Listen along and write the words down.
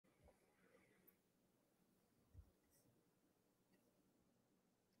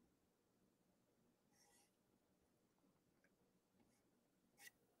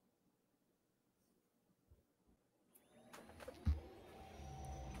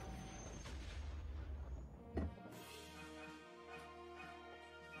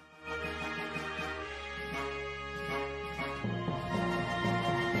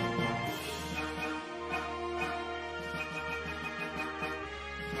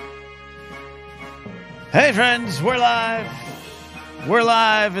Hey friends, we're live. We're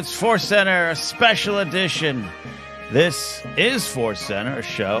live. It's ForceCenter, a special edition. This is ForceCenter, a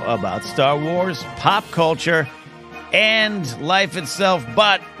show about Star Wars, pop culture, and life itself.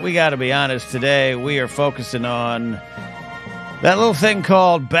 But we got to be honest, today we are focusing on that little thing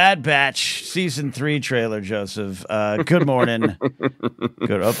called Bad Batch Season 3 trailer, Joseph. Good morning.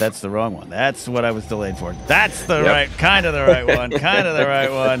 Good. Oh, that's the wrong one. That's what I was delayed for. That's the right, kind of the right one. Kind of the right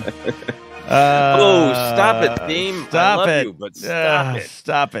one. Stop it, theme. Stop I love it. you, but stop it.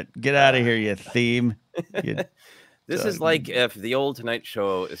 Stop it. Get out of here, you theme. This is like if the old Tonight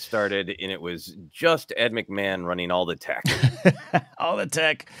Show started and it was just Ed McMahon running all the tech. All the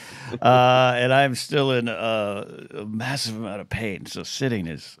tech. And I'm still in a massive amount of pain, so sitting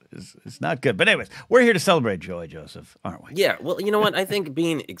is not good. But anyways, we're here to celebrate joy, Joseph, aren't we? Yeah, well, you know what? I think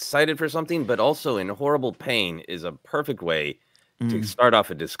being excited for something, but also in horrible pain is a perfect way to start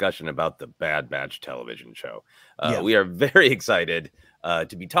off a discussion about the Bad Batch television show. We are very excited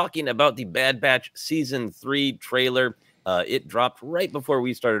to be talking about the Bad Batch Season 3 trailer. It dropped right before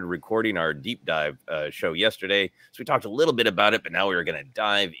we started recording our deep dive show yesterday. So we talked a little bit about it, but now we're going to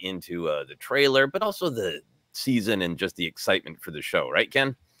dive into the trailer, but also the season and just the excitement for the show. Right,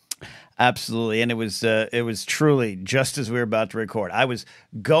 Ken? Absolutely. And it was truly just as we were about to record. I was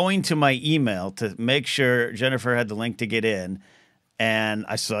going to my email to make sure Jennifer had the link to get in. And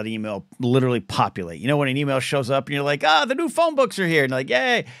I saw the email literally populate. You know when an email shows up and you're like, the new phone books are here. And like,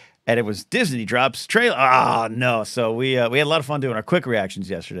 yay. And it was Disney drops trailer. Oh, no. So we had a lot of fun doing our quick reactions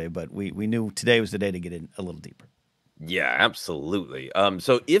yesterday, but we knew today was the day to get in a little deeper. Yeah, absolutely.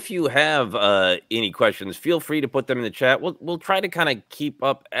 So if you have any questions, feel free to put them in the chat. We'll try to kind of keep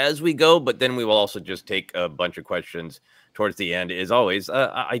up as we go, but then we will also just take a bunch of questions towards the end. As always,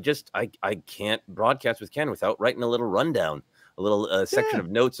 I can't broadcast with Ken without writing a little rundown. A little section of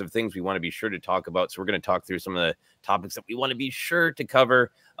notes of things we want to be sure to talk about. So we're going to talk through some of the topics that we want to be sure to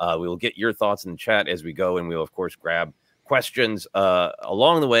cover. We will get your thoughts in the chat as we go, and we'll, of course, grab questions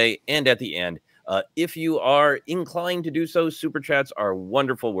along the way and at the end. If you are inclined to do so, super chats are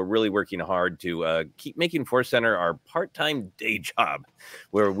wonderful. We're really working hard to keep making ForceCenter our part-time day job,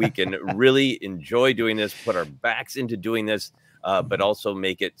 where we can really enjoy doing this, put our backs into doing this, but also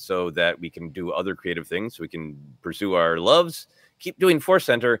make it so that we can do other creative things. So we can pursue our loves, keep doing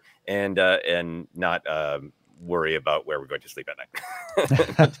ForceCenter, and not worry about where we're going to sleep at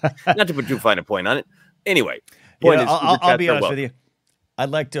night. Not to put too fine a point on it. Anyway, point is, I'll be honest with you. I'd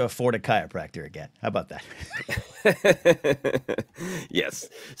like to afford a chiropractor again. How about that? Yes.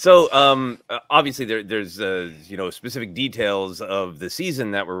 So obviously there's specific details of the season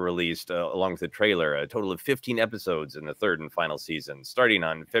that were released along with the trailer. A total of 15 episodes in the third and final season, starting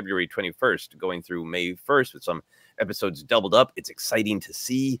on February 21st, going through May 1st, with some episodes doubled up. It's exciting to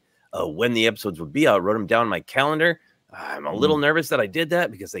see when the episodes would be. I wrote them down on my calendar. I'm a little nervous that I did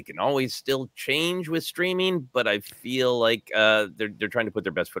that because they can always still change with streaming, but I feel like they're trying to put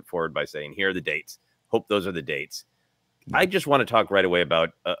their best foot forward by saying, here are the dates. Hope those are the dates. I just want to talk right away about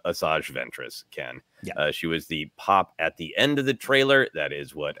Asajj Ventress, Ken. She was the pop at the end of the trailer. That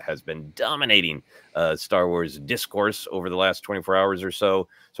is what has been dominating Star Wars discourse over the last 24 hours or so.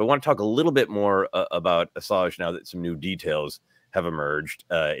 So I want to talk a little bit more about Asajj now that some new details have emerged,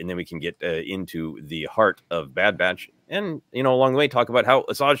 and then we can get into the heart of Bad Batch, and along the way talk about how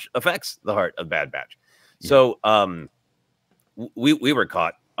Asajj affects the heart of Bad Batch. So we were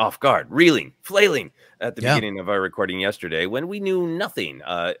caught off guard, reeling, flailing at the beginning of our recording yesterday when we knew nothing.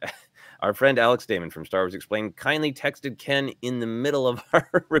 Our friend Alex Damon from Star Wars Explained kindly texted Ken in the middle of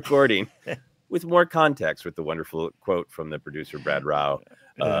our recording with more context, with the wonderful quote from the producer Brad Rao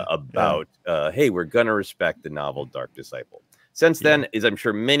about, hey, we're going to respect the novel Dark Disciple. Since then, as I'm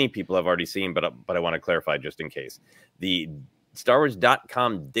sure many people have already seen, but I want to clarify just in case, the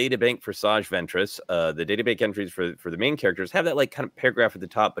StarWars.com databank for Asajj Ventress, the databank entries for the main characters have that kind of paragraph at the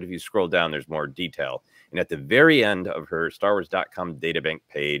top, but if you scroll down, there's more detail. And at the very end of her StarWars.com databank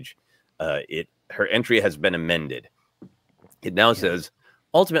page, her entry has been amended. It now says,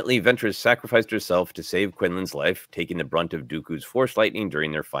 ultimately, Ventress sacrificed herself to save Quinlan's life, taking the brunt of Dooku's Force lightning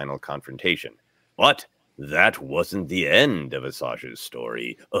during their final confrontation. But that wasn't the end of Asajj's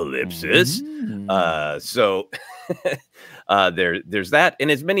story. Ellipsis. So there's that, and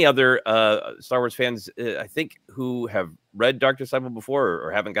as many other Star Wars fans, I think, who have read Dark Disciple before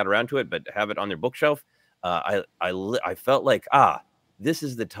or haven't got around to it, but have it on their bookshelf. I felt like this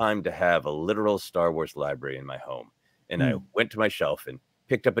is the time to have a literal Star Wars library in my home, and I went to my shelf and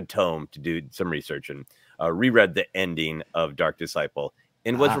picked up a tome to do some research and reread the ending of Dark Disciple.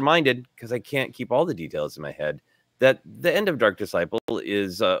 And was reminded, because I can't keep all the details in my head, that the end of Dark Disciple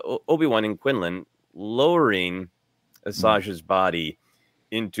is Obi-Wan and Quinlan lowering Asajj's body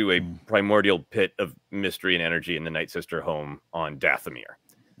into a primordial pit of mystery and energy in the Night Sister home on Dathomir.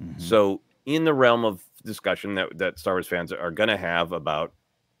 So in the realm of discussion that Star Wars fans are going to have about,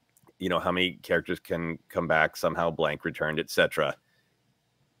 you know, how many characters can come back, somehow blank returned, etc.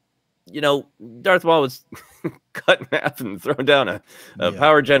 You know, Darth Maul was cut in half and thrown down a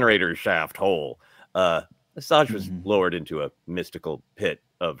power generator shaft hole. Asajj was lowered into a mystical pit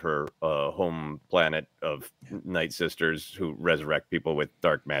of her home planet of Night Sisters who resurrect people with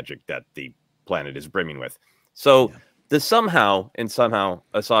dark magic that the planet is brimming with. So the somehow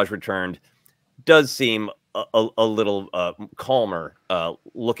Asajj returned does seem a little calmer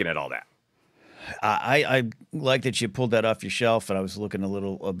looking at all that. I like that you pulled that off your shelf, and I was looking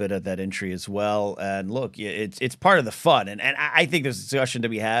a bit at that entry as well. And look, it's part of the fun, and I think there's a discussion to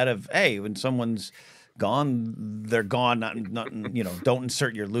be had of, hey, when someone's gone, they're gone. Not you know, don't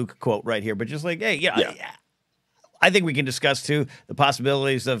insert your Luke quote right here, but just like, hey, yeah. I think we can discuss too the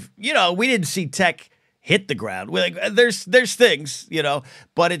possibilities of, you know, we didn't see Tech hit the ground. We're like, there's things, you know,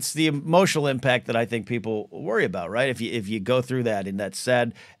 but it's the emotional impact that I think people worry about, right? If you go through that in that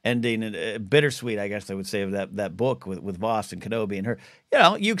sad ending and bittersweet, I guess I would say, of that book with Voss and Kenobi and her, you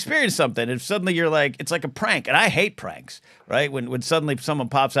know, you experience something and suddenly you're like, it's like a prank, and I hate pranks, right? When suddenly someone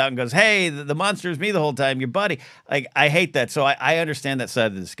pops out and goes, hey, the monster is me the whole time, your buddy. Like, I hate that. So I understand that side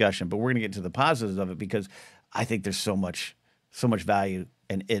of the discussion, but we're gonna get to the positives of it because I think there's so much value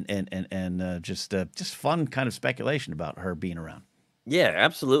and just fun kind of speculation about her being around. Yeah,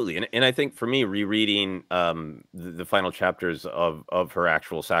 absolutely. And I think for me, rereading the final chapters of her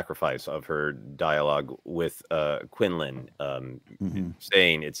actual sacrifice, of her dialogue with Quinlan,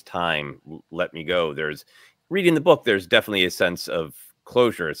 saying it's time, let me go. There's reading the book, there's definitely a sense of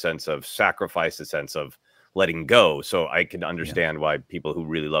closure, a sense of sacrifice, a sense of letting go. So I can understand why people who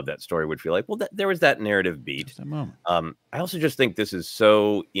really love that story would feel like, well, there was that narrative beat. I also just think this is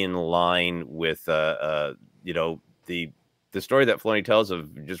so in line with, you know, the story that Filoni tells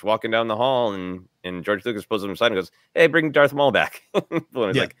of just walking down the hall and George Lucas pulls him aside and goes, hey, bring Darth Maul back.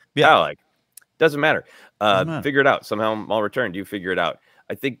 Filoni's like, doesn't matter. Figure it out. Somehow Maul returned. You figure it out.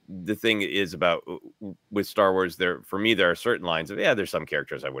 I think the thing is about with Star Wars, for me, there are certain lines of, there's some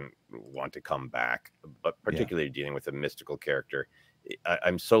characters I wouldn't want to come back, but particularly dealing with a mystical character,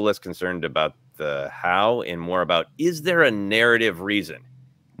 I'm so less concerned about the how and more about, is there a narrative reason?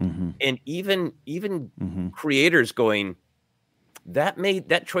 And even creators going,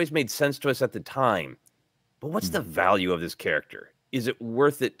 that choice made sense to us at the time, but what's the value of this character? Is it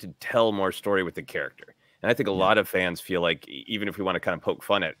worth it to tell more story with the character? And I think a lot of fans feel like, even if we want to kind of poke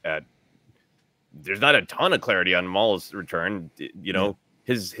fun at there's not a ton of clarity on Maul's return. You know,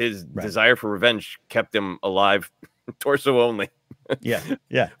 his desire for revenge kept him alive, torso only.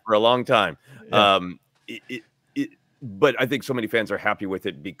 For a long time. But I think so many fans are happy with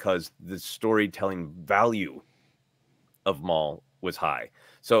it because the storytelling value of Maul was high.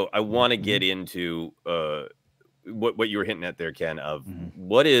 So I want to get into what you were hinting at there, Ken, of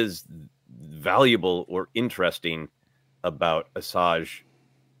what is valuable or interesting about Asajj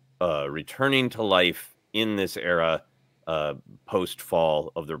returning to life in this era, post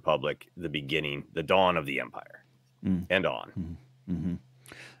fall of the Republic, the beginning, the dawn of the Empire, and on.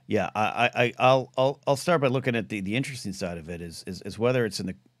 Yeah, I'll start by looking at the interesting side of it is whether it's in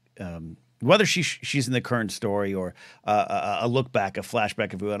the whether she's in the current story or a look back, a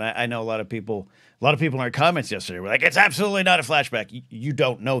flashback, if you will. And I know a lot of people in our comments yesterday were like, it's absolutely not a flashback. You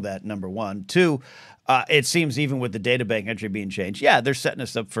don't know that, number one. Two, it seems even with the databank entry being changed, they're setting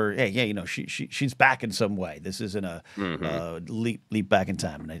us up for, you know, she's back in some way. This isn't a leap back in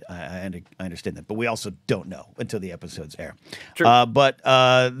time, and I understand that. But we also don't know until the episodes air. But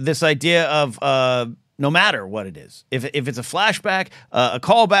this idea of no matter what it is, if it's a flashback, a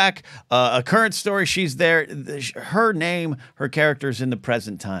callback, a current story, she's there. Her name, her character's in the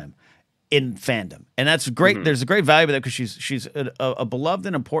present time in fandom, and that's great. There's a great value to that because she's a beloved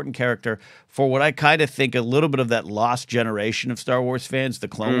and important character for what I kind of think a little bit of that lost generation of Star Wars fans, the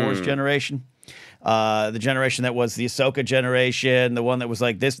Clone Wars generation. The generation that was the Ahsoka generation, the one that was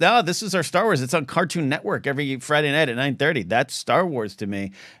like this. No, this is our Star Wars. It's on Cartoon Network every Friday night at 9:30. That's Star Wars to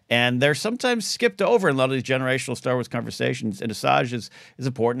me. And they're sometimes skipped over in a lot of these generational Star Wars conversations. And Asajj is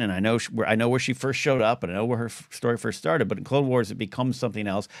important, and I know where she first showed up, and I know where her story first started. But in Clone Wars, it becomes something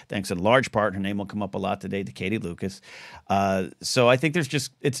else. Thanks in large part, her name will come up a lot today, to Katie Lucas. So I think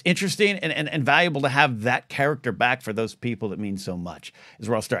it's interesting and valuable to have that character back for those people that mean so much. Is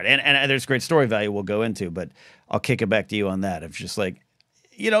where I'll start. And there's great story value we'll go into, but I'll kick it back to you on that. Of just like,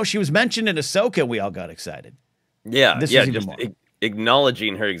 you know, she was mentioned in Ahsoka, and we all got excited. Yeah, this is even more.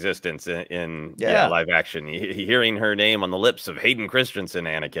 acknowledging her existence in live action, hearing her name on the lips of Hayden Christensen,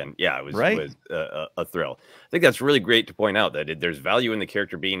 Anakin. Yeah, it was a thrill. I think that's really great to point out that there's value in the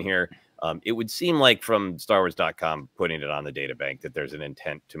character being here. It would seem like from StarWars.com putting it on the data bank that there's an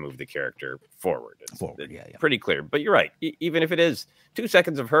intent to move the character forward. It's pretty clear. But you're right. Even if it is 2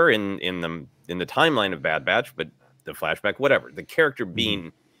 seconds of her in the timeline of Bad Batch, but the flashback, whatever, the character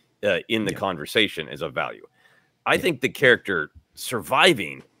being in the conversation is of value. I think the character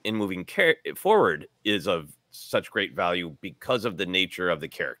surviving and moving forward is of such great value because of the nature of the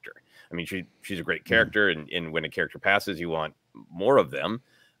character. I mean, she's a great character, and when a character passes, you want more of them.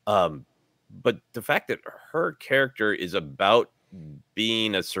 But the fact that her character is about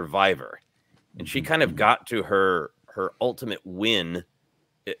being a survivor, and she kind of got to her ultimate win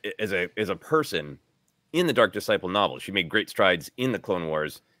as a person in the Dark Disciple novel. She made great strides in the Clone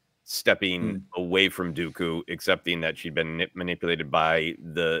Wars, stepping away from Dooku, accepting that she'd been manipulated by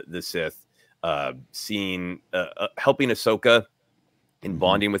the Sith, seeing helping Ahsoka and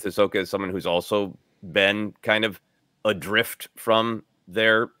bonding with Ahsoka as someone who's also been kind of adrift from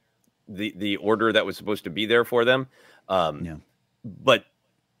the order that was supposed to be there for them. But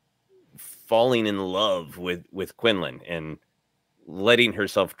falling in love with Quinlan and letting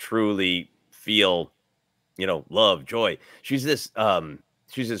herself truly feel, love, joy. She's this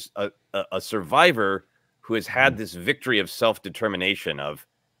a survivor who has had this victory of self-determination of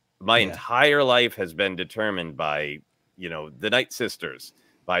my entire life has been determined by, the Night Sisters,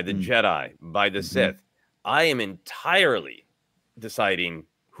 by the Jedi, by the Sith. I am entirely deciding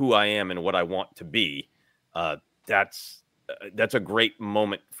who I am and what I want to be. That's a great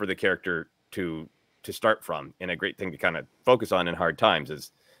moment for the character to start from, and a great thing to kind of focus on in hard times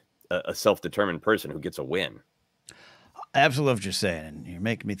is a self-determined person who gets a win. I absolutely love what you're saying, and you're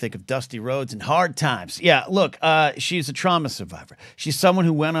making me think of Dusty Rhodes and hard times. Yeah, look, she's a trauma survivor. She's someone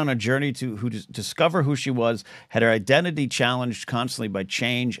who went on a journey to discover who she was, had her identity challenged constantly by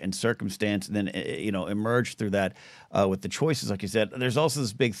change and circumstance, and then emerged through that with the choices, like you said. There's also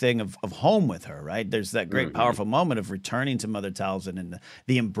this big thing of home with her, right? There's that great, powerful moment of returning to Mother Talzin and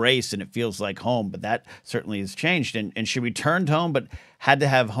the embrace, and it feels like home, but that certainly has changed. And she returned home, but had to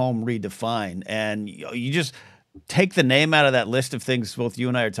have home redefined. And you just take the name out of that list of things both you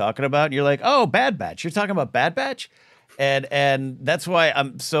and I are talking about, and you're like, oh, Bad Batch. You're talking about Bad Batch? And that's why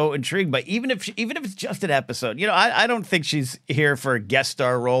I'm so intrigued by even if it's just an episode. I don't think she's here for a guest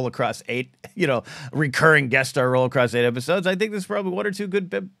star role across 8, recurring guest star role across 8 episodes. I think there's probably 1 or 2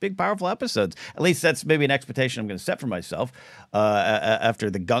 good, big, powerful episodes. At least that's maybe an expectation I'm going to set for myself after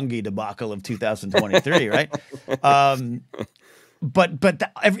the Gungi debacle of 2023, right? But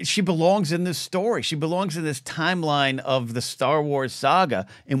she belongs in this story. She belongs in this timeline of the Star Wars saga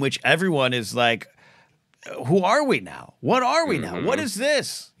in which everyone is like, who are we now? What are we now? What is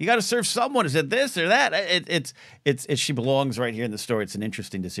this? You got to serve someone. Is it this or that? She belongs right here in the story. It's an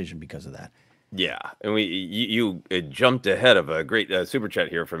interesting decision because of that. Yeah, and you jumped ahead of a great super chat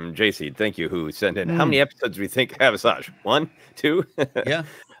here from JC. Thank you, who sent in. How many episodes do we think have Asajj? 1, 2? Yeah.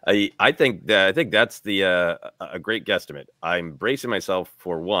 I think that's a great guesstimate. I'm bracing myself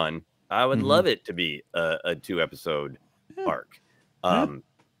for 1. I would love it to be a 2-episode arc.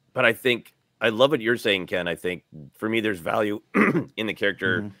 But I love what you're saying, Ken. I think for me, there's value in the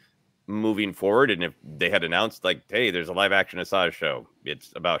character moving forward. And if they had announced like, hey, there's a live action Asajj show,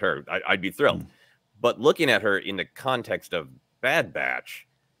 it's about her, I'd be thrilled. But looking at her in the context of Bad Batch,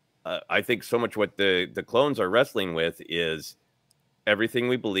 I think so much what the clones are wrestling with is everything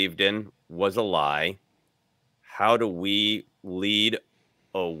we believed in was a lie. How do we lead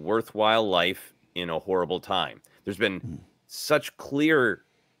a worthwhile life in a horrible time? There's been such clear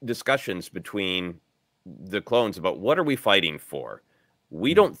discussions between the clones about what are we fighting for.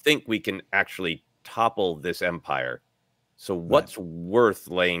 We don't think we can actually topple this empire. So what's worth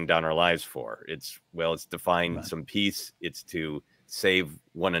laying down our lives for? It's to find some peace. It's to save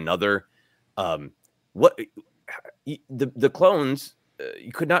one another. The clones,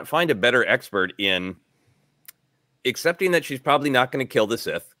 you could not find a better expert in accepting that she's probably not going to kill the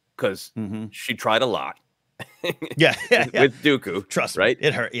Sith because she tried a lot. With Dooku, trust right? Me,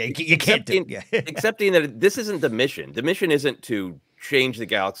 it hurt. Yeah, you can't do it. Accepting that this isn't the mission. The mission isn't to change the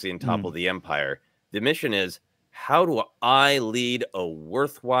galaxy and topple the empire. The mission is, how do I lead a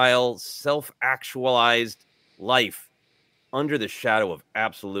worthwhile, self-actualized life under the shadow of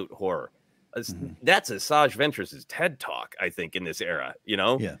absolute horror? That's Asajj Ventress's TED Talk, I think, in this era. And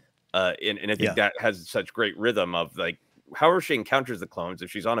I think that has such great rhythm of like however she encounters the clones.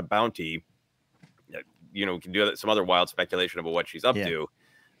 If she's on a bounty, we can do some other wild speculation about what she's up to.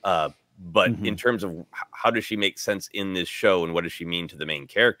 But in terms of how does she make sense in this show and what does she mean to the main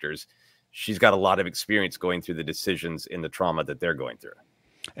characters, she's got a lot of experience going through the decisions in the trauma that they're going through.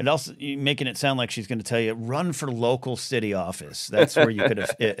 And also making it sound like she's going to tell you, run for local city office. That's where you could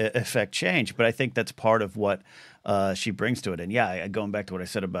affect change. But I think that's part of what she brings to it. And yeah, going back to what I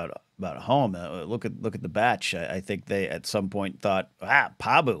said about home, look at the batch. I think they at some point thought,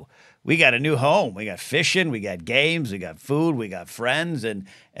 Pabu, we got a new home. We got fishing, we got games, we got food, we got friends, and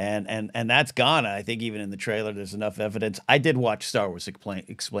that's gone. I think even in the trailer, there's enough evidence. I did watch Star Wars explained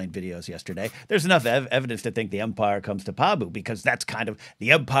videos yesterday. There's enough evidence to think the Empire comes to Pabu, because that's kind of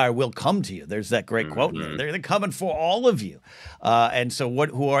the Empire will come to you. There's that great quote there. They're coming for all of you. And so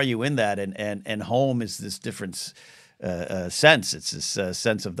who are you in that? And home is this difference. Sense. It's this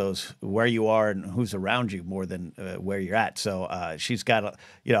sense of those where you are and who's around you more than where you're at. So she's got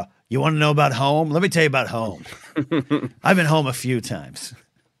you want to know about home? Let me tell you about home. I've been home a few times.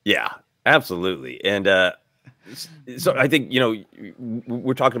 Yeah, absolutely. And so I think,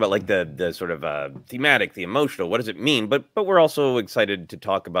 we're talking about like the sort of thematic, the emotional, what does it mean? But we're also excited to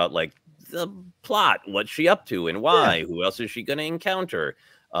talk about like the plot, what's she up to and why, who else is she going to encounter?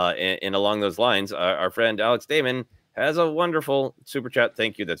 And along those lines, our friend Alex Damon has a wonderful super chat.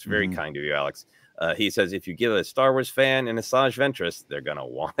 Thank you. That's very kind of you, Alex. He says, if you give a Star Wars fan an Asajj Ventress, they're going to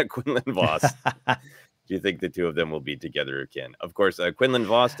want a Quinlan Voss. Do you think the two of them will be together again? Of course, Quinlan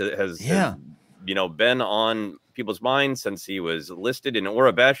Voss has been on people's minds since he was listed in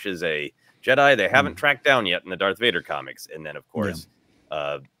Urabesh as a Jedi they haven't tracked down yet in the Darth Vader comics. And then, of course,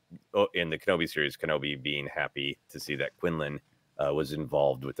 in the Kenobi series, Kenobi being happy to see that Quinlan was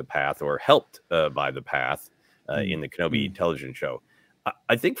involved with the Path or helped by the Path in the Kenobi television show.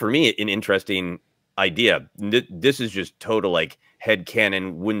 I think for me, an interesting idea. This is just total like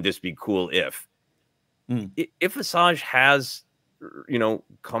headcanon. Wouldn't this be cool if Asajj has,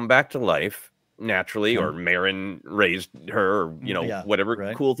 come back to life naturally, or Marin raised her, or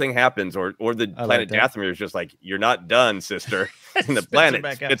whatever cool thing happens, or the planet Dathomir is just like, you're not done, sister, and the planet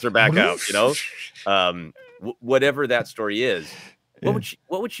spits her back out. Whatever that story is. What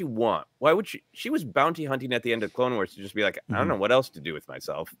would she want? Why would she was bounty hunting at the end of Clone Wars to just be like, I don't know what else to do with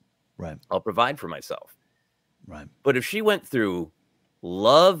myself. Right. I'll provide for myself. Right. But if she went through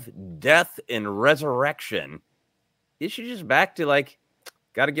love, death, and resurrection, is she just back to like,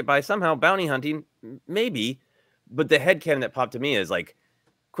 got to get by somehow, bounty hunting? Maybe. But the headcanon that popped to me is like,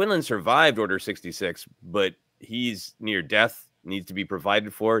 Quinlan survived Order 66, but he's near death, needs to be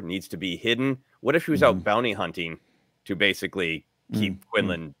provided for, needs to be hidden. What if she was out bounty hunting to basically keep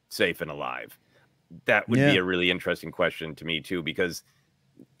Quinlan safe and alive? That would be a really interesting question to me too, because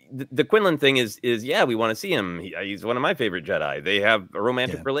the Quinlan thing is we want to see him. He's one of my favorite Jedi. They have a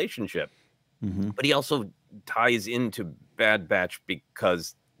romantic relationship, but he also ties into Bad Batch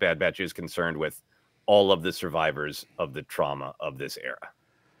because Bad Batch is concerned with all of the survivors of the trauma of this era.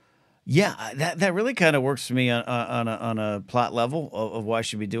 Yeah, that really kind of works for me on a plot level of why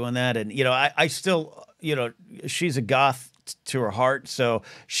she'd be doing that. And I still, she's a goth to her heart, so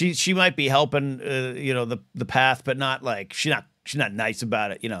she might be helping the Path, but not like she's not nice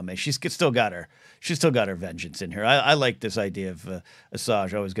about it. Man, she's still got her vengeance in her. I like this idea of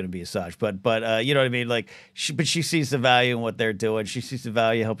Asajj always going to be Asajj, but you know what I mean. Like she sees the value in what they're doing. She sees the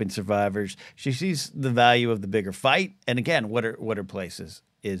value helping survivors. She sees the value of the bigger fight. And again, what her place is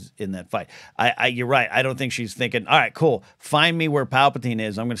in that fight. You're right. I don't think she's thinking, all right, cool, find me where Palpatine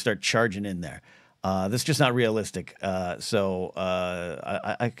is, I'm going to start charging in there. That's just not realistic. So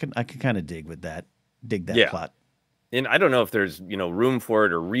I can kind of dig that plot. And I don't know if there's room for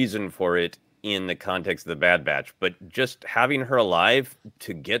it or reason for it in the context of the Bad Batch, but just having her alive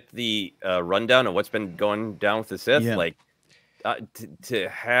to get the rundown of what's been going down with the Sith, like to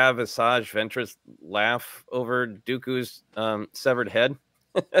have Asajj Ventress laugh over Dooku's severed head.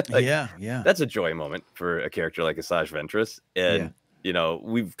 That's a joy moment for a character like Asajj Ventress. And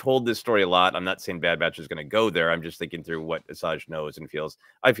we've told this story a lot. I'm not saying Bad Batch is going to go there. I'm just thinking through what Asajj knows and feels.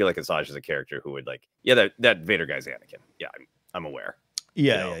 I feel like Asajj is a character who would like, that Vader guy's Anakin. Yeah, I'm aware.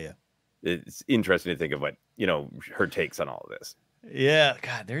 It's interesting to think of what her takes on all of this. Yeah,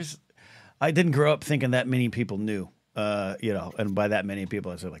 God, I didn't grow up thinking that many people knew. And by that many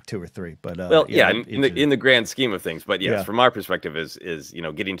people, I said like 2 or 3. But in the grand scheme of things. But yes, from our perspective, is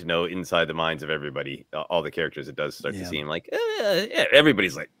getting to know inside the minds of everybody, all the characters. It does start to seem like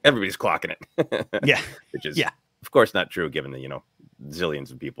everybody's clocking it. Which is of course not true given the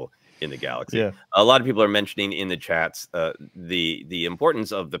zillions of people in the galaxy. A lot of people are mentioning in the chats the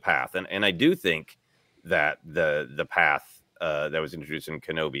importance of the Path, and I do think that the Path that was introduced in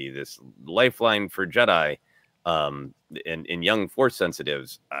Kenobi, this lifeline for Jedi, And in young Force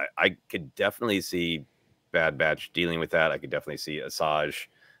sensitives, I could definitely see Bad Batch dealing with that. I could definitely see Asajj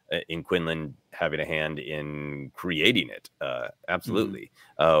in Quinlan having a hand in creating it. Absolutely.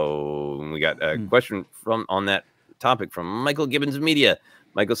 Oh, we got a question on that topic from Michael Gibbons of Media.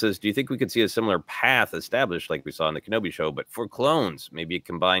 Michael says, do you think we could see a similar path established like we saw in the Kenobi show, but for clones? Maybe a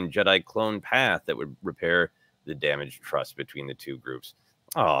combined Jedi clone path that would repair the damaged trust between the two groups.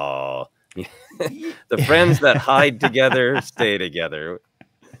 Oh, the friends that hide together stay together.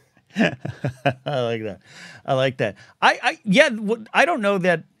 I like that. I like that. I don't know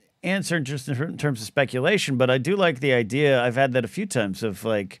that answer just in terms of speculation, but I do like the idea. I've had that a few times of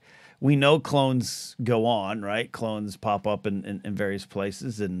like, we know clones go on, right? Clones pop up in various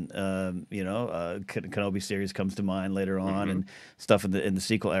places, and Kenobi series comes to mind later on, and stuff in the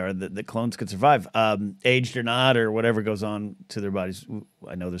sequel era that clones could survive, aged or not, or whatever goes on to their bodies.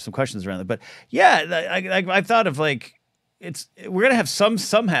 I know there's some questions around it, but yeah, I thought of like, we're gonna have some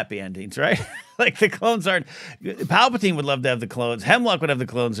happy endings, right? Like the clones aren't. Palpatine would love to have the clones. Hemlock would have the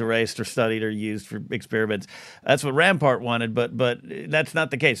clones erased or studied or used for experiments. That's what Rampart wanted, but that's not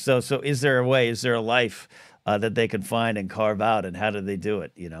the case. So is there a way? Is there a life that they can find and carve out? And how do they do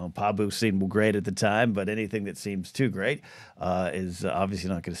it? You know, Pabu seemed great at the time, but anything that seems too great is obviously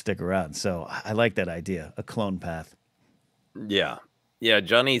not going to stick around. So I like that idea, a clone path. Yeah. Yeah,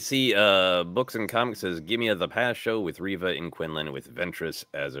 Johnny C. Books and Comics says, give me the past show with Reva and Quinlan with Ventress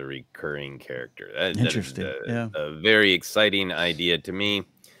as a recurring character. Interesting. That is a very exciting idea to me.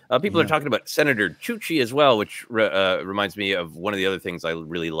 People are talking about Senator Chuchi as well, which reminds me of one of the other things I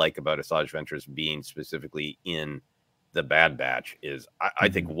really like about Asajj Ventress being specifically in the Bad Batch is I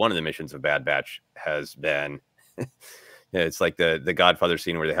think one of the missions of Bad Batch has been... Yeah, it's like the Godfather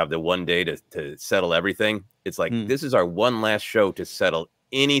scene where they have the one day to settle everything. It's like, this is our one last show to settle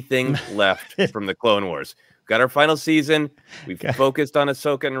anything left from the Clone Wars. Got our final season. We've focused on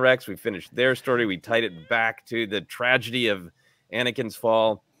Ahsoka and Rex. We finished their story. We tied it back to the tragedy of Anakin's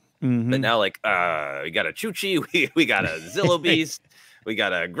fall. But now, like, we got a Chuchi. We got a Zillo Beast. We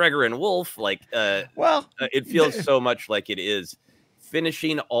got a Gregor and Wolf. Like, it feels so much like it is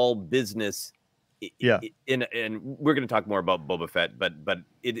finishing all business. Yeah, and we're going to talk more about Boba Fett, but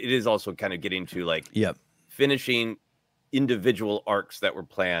it is also kind of getting to like finishing individual arcs that were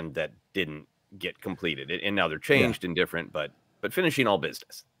planned that didn't get completed, and now they're changed and different, but finishing all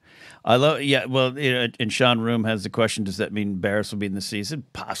business. I love, well, and Sean Room has the question: does that mean Barriss will be in the season?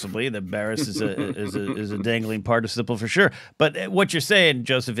 Possibly. That Barriss is a dangling participle for sure. But what you're saying,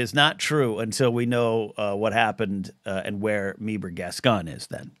 Joseph, is not true until we know what happened and where Meeber Gascon is.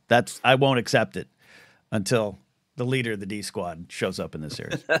 Then I won't accept it until the leader of the D Squad shows up in this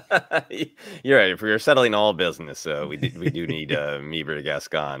series. You're right. If we're settling all business, we do need Meeber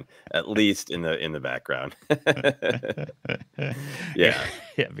Gascon at least in the background. Yeah,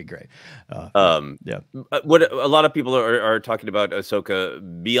 it'd be great. What a lot of people are talking about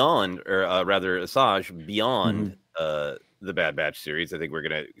Ahsoka beyond, or rather Asajj beyond the Bad Batch series. I think we're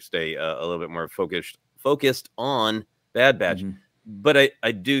going to stay a little bit more focused on Bad Batch, but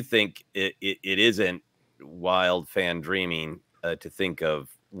I do think it isn't wild fan dreaming to think of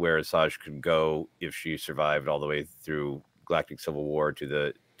where Asajj could go if she survived all the way through Galactic Civil War to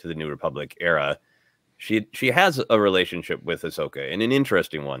the New Republic era. She has a relationship with Ahsoka, and an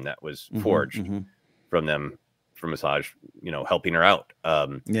interesting one that was forged from Asajj, helping her out.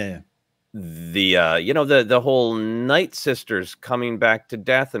 The whole Night Sisters coming back to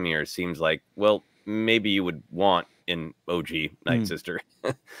Dathomir seems like, well, maybe you would want an OG Night Sister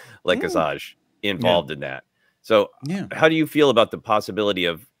like Asajj involved in that. So how do you feel about the possibility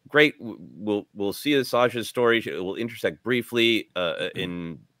of, great, we'll see Asajj's story, it will intersect briefly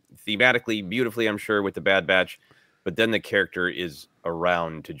in thematically beautifully, I'm sure, with the Bad Batch, but then the character is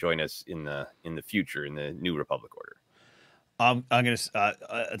around to join us in the future, in the New Republic order? I'm gonna.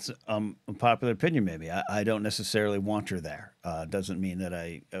 It's a popular opinion, maybe. I don't necessarily want her there. Doesn't mean that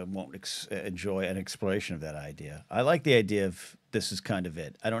I won't enjoy an exploration of that idea. I like the idea of this is kind of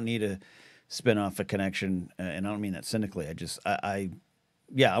it. I don't need a spin off a connection, and I don't mean that cynically. I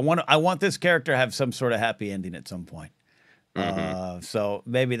want this character to have some sort of happy ending at some point. So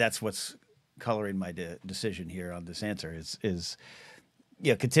maybe that's what's coloring my decision here on this answer is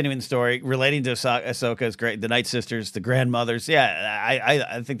continuing the story, relating to Ahsoka is great. The Night Sisters, the grandmothers. Yeah,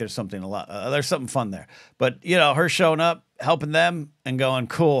 I think there's something there's something fun there. But, her showing up, helping them and going,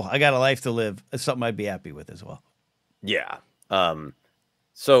 cool, I got a life to live. It's something I'd be happy with as well. Yeah.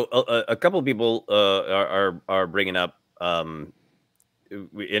 So a couple of people are bringing up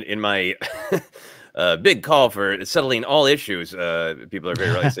in my big call for settling all issues. People are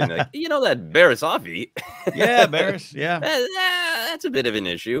very rightly saying, like, you know, that Barris Offee. Yeah, Barris. Yeah. That's a bit of an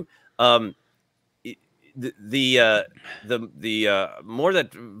issue. The more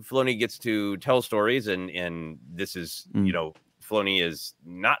that Filoni gets to tell stories, and this is, you know, Filoni is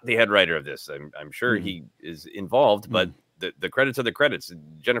not the head writer of this. I'm sure he is involved, but the credits are the credits.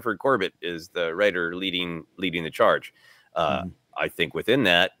 Jennifer Corbett is the writer leading the charge. I think within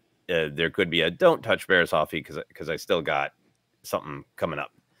that, there could be a don't touch Barris Offee because I still got something coming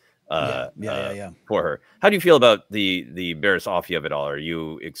up. For her. How do you feel about the Barris Offee of it all? Are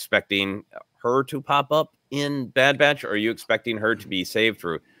you expecting her to pop up in Bad Batch, or are you expecting her to be saved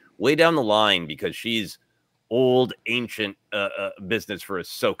for way down the line because she's old, ancient business for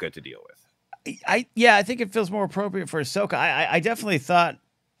Ahsoka to deal with? I think it feels more appropriate for Ahsoka. I definitely thought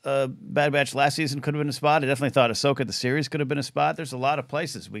Bad Batch last season could have been a spot. I definitely thought Ahsoka the series could have been a spot. There's a lot of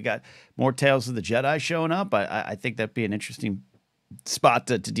places. We got more Tales of the Jedi showing up. I think that'd be an interesting spot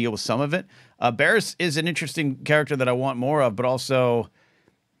to deal with some of it. Barris is an interesting character that I want more of, but also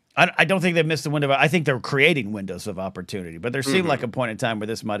I don't think they missed the window. I think they're creating windows of opportunity, but there seemed like a point in time where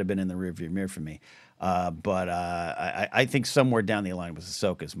this might have been in the rearview mirror for me. But I think somewhere down the line with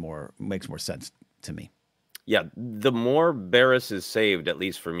Ahsoka makes more sense to me. Yeah, the more Barris is saved, at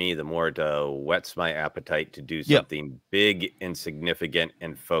least for me, the more it whets my appetite to do something big and significant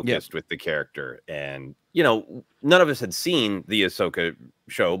and focused with the character. And, you know, none of us had seen the Ahsoka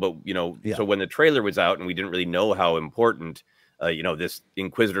show, but, you know, so when the trailer was out and we didn't really know how important, you know, this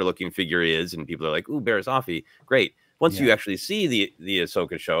Inquisitor-looking figure is, and people are like, ooh, Barris Offee, great. Once you actually see the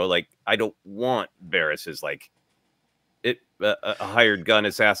Ahsoka show, like, I don't want Barris as, like, a hired gun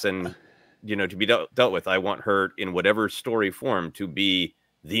assassin, you know, to be dealt with. I want her in whatever story form to be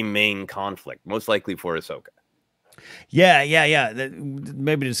the main conflict, most likely for Ahsoka.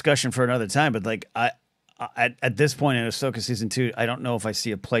 Maybe a discussion for another time, but like at this point in Ahsoka season 2, I don't know if I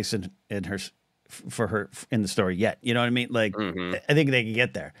see a place in her for her in the story yet. You know what I mean? Like I think they can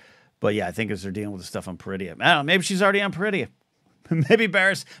get there, but yeah, I think as they're dealing with the stuff on Peridia, I don't know. Maybe she's already on Peridia. maybe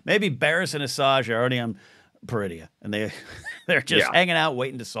Barris and Asajj are already on Peridia, and they're just hanging out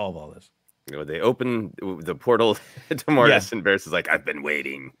waiting to solve all this. You know, they open the portal to Mortis, and Barris is like, "I've been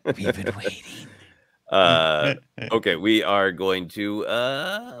waiting. We've been waiting." Okay, we are going to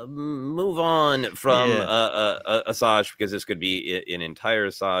move on from Asajj, because this could be an entire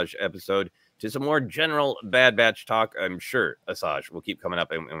Asajj episode, to some more general Bad Batch talk. I'm sure Asajj will keep coming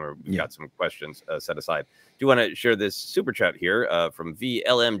up, and we've got some questions set aside. Do want to share this super chat here from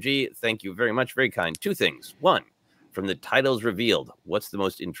VLMG. Thank you very much. Very kind. 2 things. 1, from the titles revealed, what's the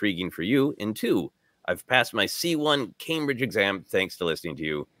most intriguing for you? And 2, I've passed my C1 Cambridge exam thanks to listening to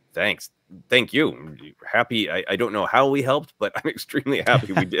you. Thanks. Thank you. Happy. I don't know how we helped, but I'm extremely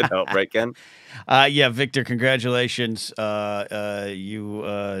happy we did help, right, Ken? Yeah, Victor, congratulations.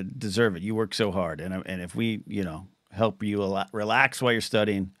 You deserve it. You work so hard. And if we, you know, help you relax while you're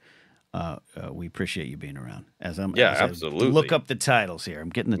studying, we appreciate you being around. Absolutely. Look up the titles here. I'm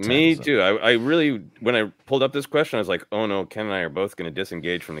getting the titles. Me too. I really, when I pulled up this question, I was like, oh no, Ken and I are both going to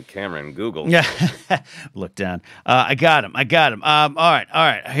disengage from the camera and Google. Yeah. Look down. I got him. All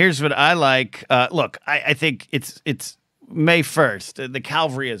right. Here's what I like. Look, I think it's May 1st. The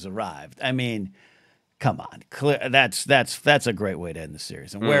cavalry has arrived. I mean, come on. That's a great way to end the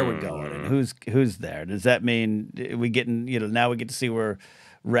series, and where we're going and who's there. Does that mean we getting, you know, now we get to see where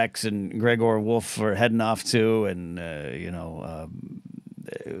Rex and Gregor and Wolf are heading off to, and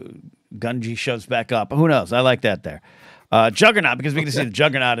Gunji shows back up. Who knows? I like that there. Juggernaut, because we get to see the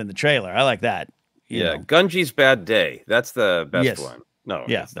Juggernaut in the trailer. I like that. You know. Gunji's Bad Day. That's the best one. No,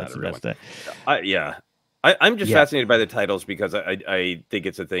 that's the best day. I'm just fascinated by the titles, because I think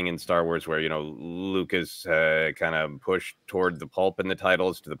it's a thing in Star Wars where, you know, Lucas kind of pushed toward the pulp in the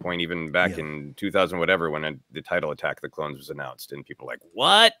titles, to the point even back in 2000 whatever, when the title Attack of the Clones was announced, and people were like,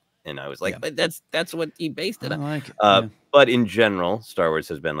 what? And I was like, but that's what he based it on. I like it. But in general, Star Wars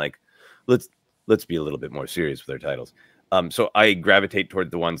has been like, let's be a little bit more serious with our titles. So I gravitate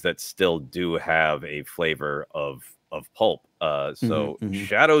toward the ones that still do have a flavor of pulp.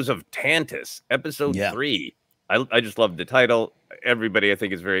 Shadows of Tantus, episode 3. I just love the title. Everybody, I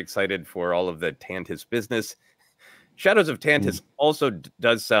think, is very excited for all of the Tantus business. Shadows of Tantus also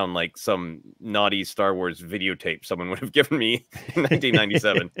does sound like some naughty Star Wars videotape someone would have given me in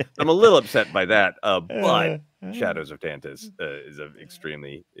 1997. I'm a little upset by that, but Shadows of Tantus is an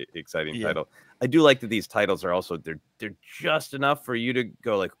extremely exciting title. I do like that these titles are also, they're just enough for you to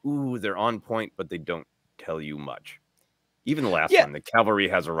go like, ooh, they're on point, but they don't tell you much. Even the last one, the cavalry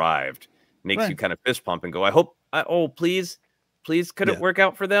has arrived, makes you kind of fist pump and go, I hope, please, could it work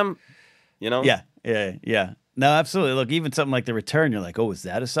out for them? You know? Yeah. Yeah, yeah. No, absolutely. Look, even something like The Return, you're like, oh, is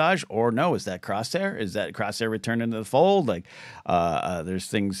that Asajj? Or no, is that Crosshair? Is that Crosshair returned into the fold? Like, there's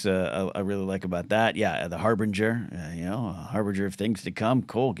things I really like about that. Yeah, The Harbinger, a harbinger of things to come.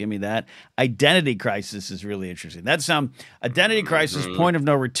 Cool, give me that. Identity Crisis is really interesting. That's Identity Crisis Point of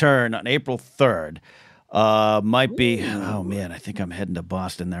No Return on April 3rd. Might be, oh man, I think I'm heading to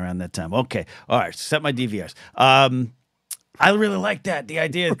Boston around that time. Okay, all right, set my DVRs. I really like that, the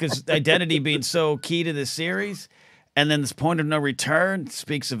idea, because identity being so key to the series, and then this point of no return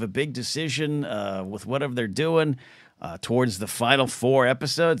speaks of a big decision with whatever they're doing towards the final 4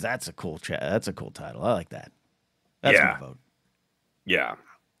 episodes. That's a cool that's a cool title. I like that. That's my vote. Yeah.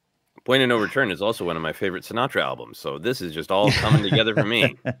 Point of No Return is also one of my favorite Sinatra albums, so this is just all coming together for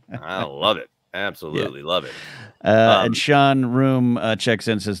me. I love it. Absolutely love it. And Sean Room checks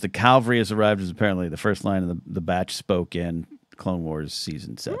in and says the cavalry has arrived is apparently the first line of the batch spoke in Clone Wars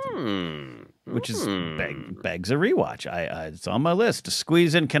season 7, which is begs a rewatch. It's on my list to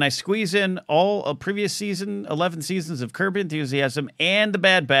squeeze in. Can I squeeze in all of previous season 11 seasons of Curb Your Enthusiasm and the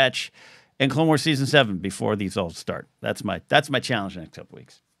Bad Batch and Clone Wars season 7 before these all start? That's my challenge the next couple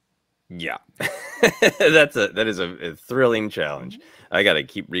weeks. Yeah, that is a thrilling challenge. I got to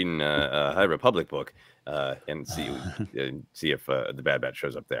keep reading a High Republic book and see if the Bad Batch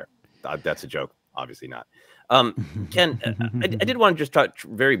shows up there. That's a joke, obviously not. Ken, I did want to just touch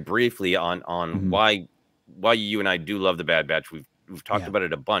very briefly on why you and I do love the Bad Batch. We've talked about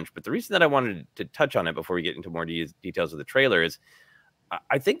it a bunch, but the reason that I wanted to touch on it before we get into more details of the trailer is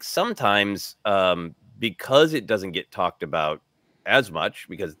I think sometimes because it doesn't get talked about as much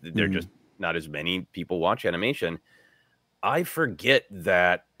because there are just not as many people watch animation, I forget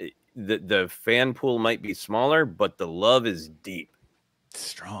that the fan pool might be smaller, but the love is deep,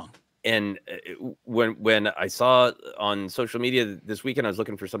 strong. And when I saw on social media this weekend, I was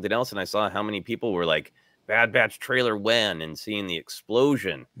looking for something else, and I saw how many people were like, Bad Batch trailer when, and seeing the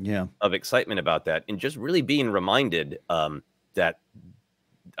explosion of excitement about that, and just really being reminded that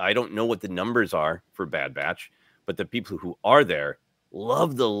I don't know what the numbers are for Bad Batch, but the people who are there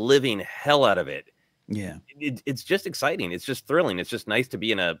love the living hell out of it. Yeah, it's just exciting. It's just thrilling. It's just nice to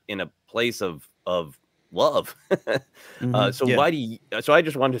be in a place of love. So why do you? So I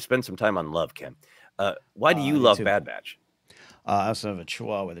just wanted to spend some time on love, Ken. Why do you love Bad Batch? I also have a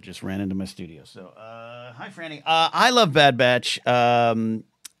chihuahua that just ran into my studio. So hi, Franny. I love Bad Batch. Let me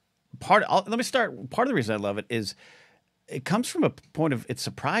start. Part of the reason I love it is it comes from a point of it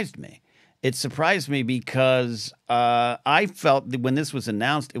surprised me. It surprised me because I felt that when this was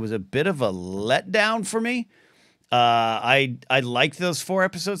announced, it was a bit of a letdown for me. I liked those 4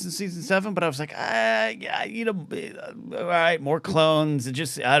 episodes in season 7, but I was like, all right, more clones. And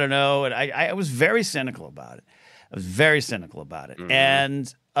just, I don't know. And I was very cynical about it.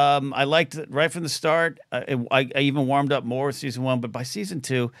 And I liked it right from the start. I even warmed up more with season 1, but by season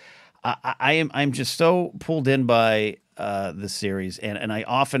 2, I'm just so pulled in by the series, and I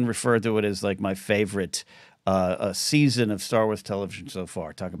often refer to it as like my favorite season of Star Wars television so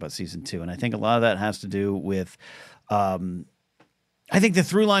far. Talk about season 2, and I think a lot of that has to do with. I think the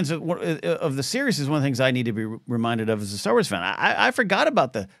through lines of the series is one of the things I need to be reminded of as a Star Wars fan. I forgot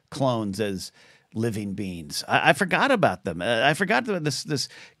about the clones as living beings. I forgot about them. I forgot that this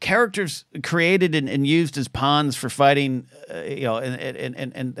characters created and used as pawns for fighting,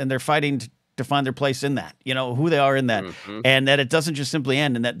 and they're fighting to find their place in that, who they are in that, and that it doesn't just simply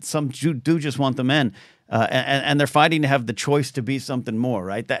end, and that some do just want them in, and they're fighting to have the choice to be something more,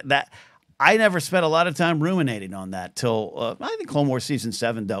 right? That I never spent a lot of time ruminating on that till I think Clone Wars season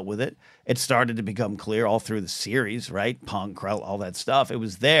 7 dealt with it. It started to become clear all through the series, right? Pong, Krell, all that stuff. It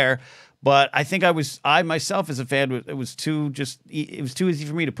was there. But I think I myself as a fan, it was too easy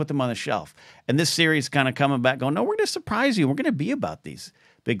for me to put them on the shelf. And this series kind of coming back going, no, we're going to surprise you. We're going to be about these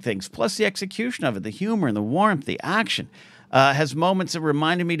big things. Plus the execution of it, the humor and the warmth, the action, has moments that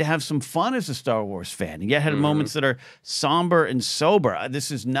reminded me to have some fun as a Star Wars fan. And yet had moments that are somber and sober.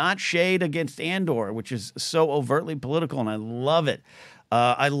 This is not shade against Andor, which is so overtly political, and I love it.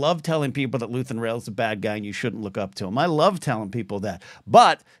 I love telling people that Luthen Rail's a bad guy and you shouldn't look up to him. I love telling people that.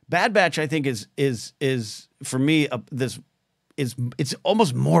 But Bad Batch, I think, is for me it's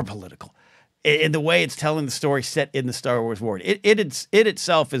almost more political in the way it's telling the story set in the Star Wars world. It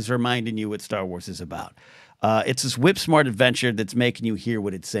itself is reminding you what Star Wars is about. It's this whip-smart adventure that's making you hear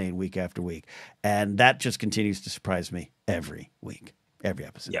what it's saying week after week, and that just continues to surprise me every week, every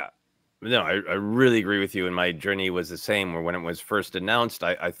episode. Yeah. No, I really agree with you. And my journey was the same, where when it was first announced,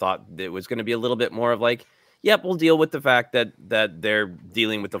 I thought it was going to be a little bit more of like, yep, we'll deal with the fact that they're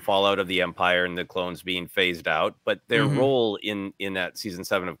dealing with the fallout of the Empire and the clones being phased out. But their role in that season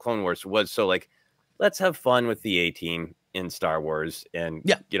 7 of Clone Wars was so like, let's have fun with the A-Team in Star Wars, and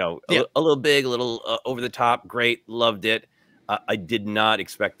Yeah. you know, Yeah. a little big, a little over the top. Great, loved it. I did not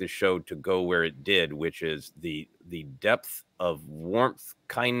expect the show to go where it did, which is the depth of warmth,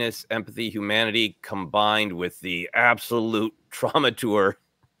 kindness, empathy, humanity, combined with the absolute trauma tour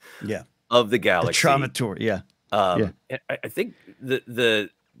Yeah. of the The galaxy. trauma tour. Yeah. Yeah. I think the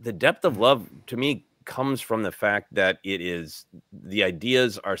depth of love to me comes from the fact that the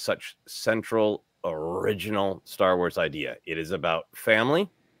ideas are such central, original Star Wars idea. It is about family.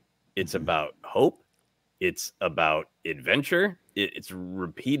 It's about hope. It's about adventure. It's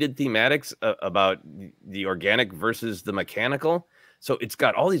repeated thematics about the organic versus the mechanical. So it's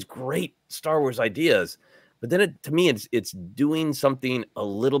got all these great Star Wars ideas, but then to me, it's doing something a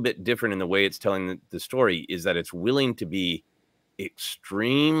little bit different in the way it's telling the story. Is that it's willing to be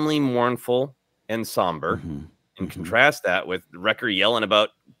extremely mournful and somber, and contrast that with Wrecker yelling about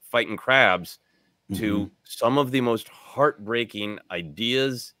fighting crabs to some of the most heartbreaking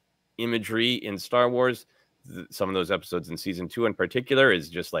ideas, imagery in Star Wars. Some of those episodes in season 2 in particular is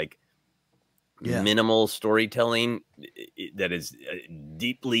just like minimal storytelling that is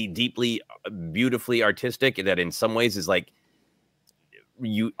deeply, deeply, beautifully artistic, that in some ways is like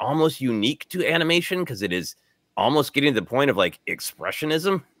almost unique to animation, because it is almost getting to the point of like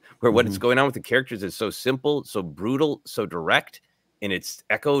expressionism, where what is going on with the characters is so simple, so brutal, so direct, and it's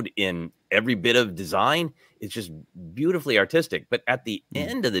echoed in every bit of design. It's just beautifully artistic. But at the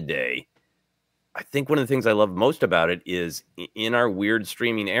end of the day, I think one of the things I love most about it is, in our weird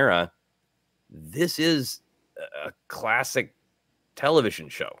streaming era, this is a classic television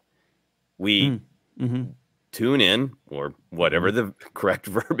show. We tune in, or whatever the correct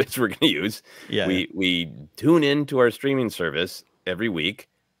verb is we're going to use. Yeah. We tune in to our streaming service every week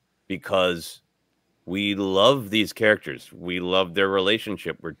because we love these characters. We love their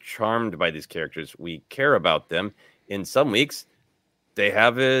relationship. We're charmed by these characters. We care about them. In some weeks, they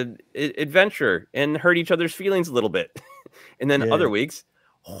have an adventure and hurt each other's feelings a little bit. And then other weeks,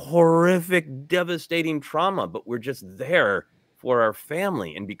 horrific, devastating trauma, but we're just there for our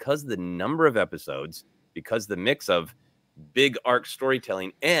family. And because the number of episodes, because the mix of big arc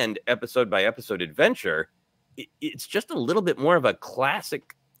storytelling and episode by episode adventure, it's just a little bit more of a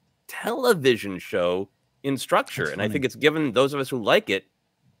classic television show in structure. And I think it's given those of us who like it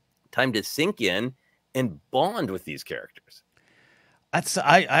time to sink in and bond with these characters.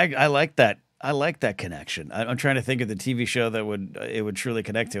 I like that. I like that connection. I'm trying to think of the TV show that it would truly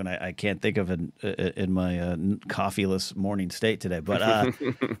connect to, and I can't think of it in my coffeeless morning state today. But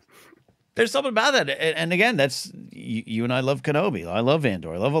there's something about that. And again, that's you and I love Kenobi. I love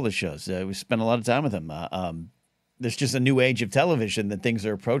Andor. I love all the shows. We spend a lot of time with them. There's just a new age of television that things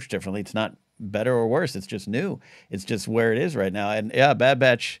are approached differently. It's not better or worse. It's just new. It's just where it is right now. And yeah, Bad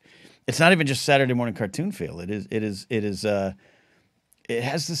Batch. It's not even just Saturday morning cartoon feel. It is. It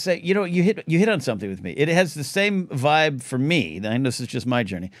has the same, you hit on something with me. It has the same vibe for me. I know this is just my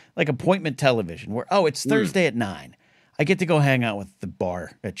journey, like appointment television, where it's Thursday at 9. I get to go hang out with the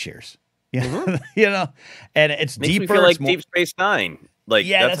bar at Cheers. And it's Makes deeper. Me feel like Deep Space Nine. Like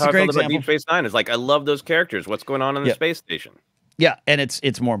that's how a great I felt about example. Deep Space Nine. It's like, I love those characters. What's going on in the space station? Yeah, and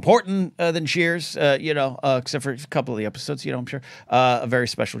it's more important than Cheers. Except for a couple of the episodes. I'm sure a very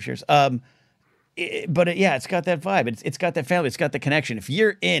special Cheers. It's got that vibe. It's got that family. It's got the connection. If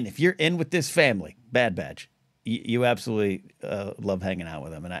you're in with this family, Bad Batch, you absolutely love hanging out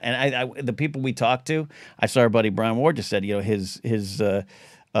with them. And I the people we talked to, I saw our buddy Brian Ward just said, his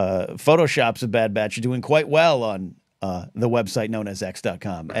photoshops of Bad Batch are doing quite well on the website known as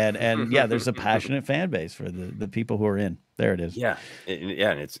X.com. And yeah, there's a passionate fan base for the people who are in. There it is. Yeah.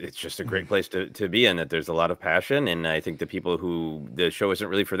 And it's just a great place to be in, that there's a lot of passion. And I think the people who the show isn't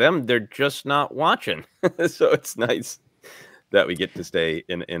really for them, they're just not watching. So it's nice that we get to stay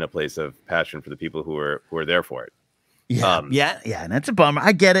in a place of passion for the people who are there for it. Yeah, and that's a bummer.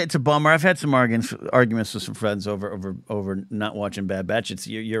 I get it; it's a bummer. I've had some arguments with some friends over not watching Bad Batch. It's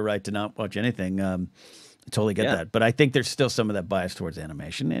you're right to not watch anything. I totally get that, but I think there's still some of that bias towards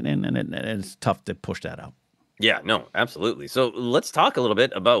animation, and it's tough to push that out. Yeah, no, absolutely. So let's talk a little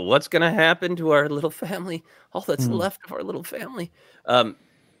bit about what's going to happen to our little family, all that's left of our little family.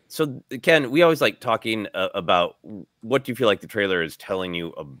 So, Ken, we always like talking about what do you feel like the trailer is telling you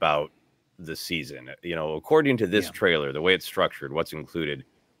about the season? According to this trailer, the way it's structured, what's included,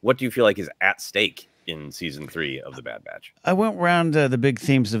 what do you feel like is at stake in season 3 of the Bad Batch? I went around the big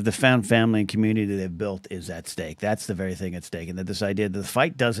themes of the found family and community they've built is at stake. That's the very thing at stake. And that this idea that the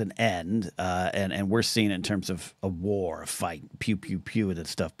fight doesn't end, and we're seeing it in terms of a war, a fight, pew, pew, pew, and that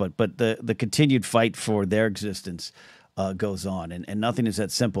stuff. But the continued fight for their existence goes on, and nothing is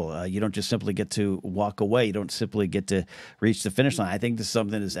that simple. You don't just simply get to walk away. You don't simply get to reach the finish line. I think this is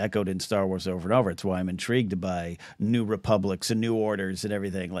something that's echoed in Star Wars over and over. It's why I'm intrigued by new republics and new orders and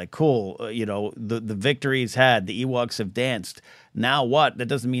everything. Like, cool, the victories had, the Ewoks have danced. Now what? That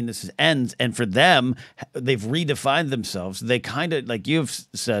doesn't mean this ends. And for them, they've redefined themselves. They kind of, like you've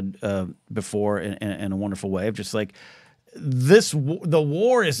said before in a wonderful way, of just like, the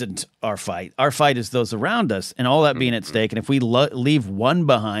war isn't our fight. Our fight is those around us, and all that being at stake. And if we leave one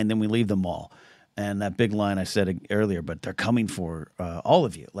behind, then we leave them all. And that big line I said earlier, but they're coming for all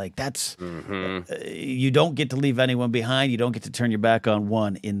of you. Like, that's you don't get to leave anyone behind. You don't get to turn your back on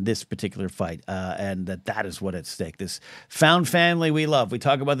one in this particular fight. And that is what at stake. This found family we love. We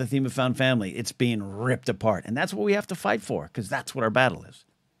talk about the theme of found family. It's being ripped apart, and that's what we have to fight for, because that's what our battle is.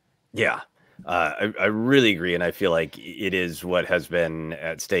 Yeah. I really agree, and I feel like it is what has been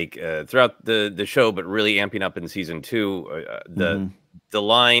at stake throughout the show, but really amping up in season 2. The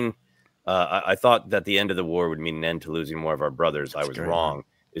line, I thought that the end of the war would mean an end to losing more of our brothers. I was wrong.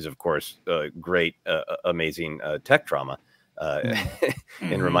 Is of course great, amazing tech trauma,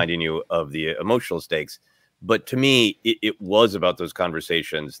 in reminding you of the emotional stakes. But to me, it was about those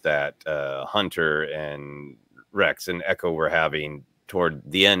conversations that Hunter and Rex and Echo were having toward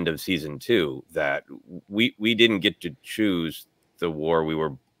the end of season 2, that we didn't get to choose the war we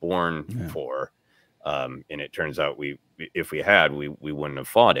were born for. And it turns out if we had, we wouldn't have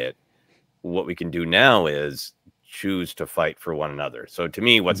fought it. What we can do now is choose to fight for one another. So to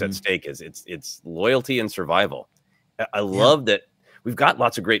me, what's at stake is it's loyalty and survival. I love that we've got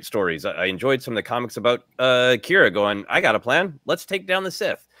lots of great stories. I enjoyed some of the comics about Kira going, I got a plan. Let's take down the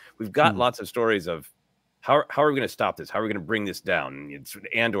Sith. We've got lots of stories of how are we going to stop this? How are we going to bring this down? And it's what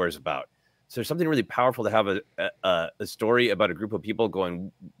Andor is about. So there's something really powerful to have a story about a group of people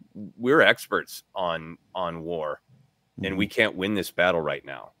going, we're experts on war, and we can't win this battle right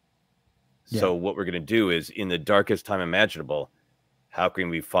now. So what we're going to do is, in the darkest time imaginable, how can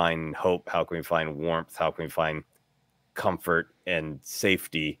we find hope? How can we find warmth? How can we find comfort and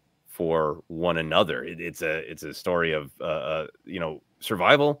safety for one another? It's a story of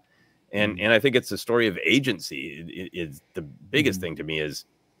survival. And I think it's a story of agency. It's the biggest thing to me is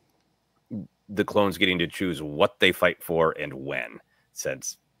the clones getting to choose what they fight for and when,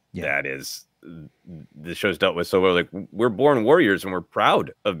 since that is the show's dealt with. So we're born warriors, and we're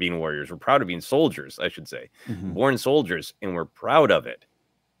proud of being warriors. We're proud of being soldiers, I should say, born soldiers, and we're proud of it.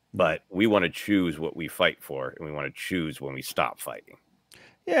 But we want to choose what we fight for, and we want to choose when we stop fighting.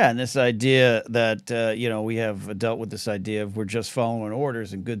 Yeah, and this idea that, we have dealt with this idea of we're just following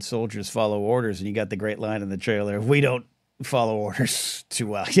orders, and good soldiers follow orders. And you got the great line in the trailer, we don't follow orders too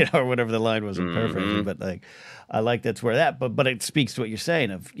well, or whatever the line was perfectly. But like, I like that's where but it speaks to what you're saying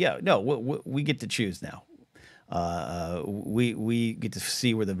of, we get to choose now. We get to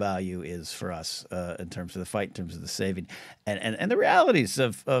see where the value is for us in terms of the fight, in terms of the saving, and the realities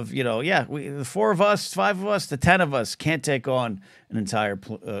of the 4 of us, 5 of us, the 10 of us can't take on an entire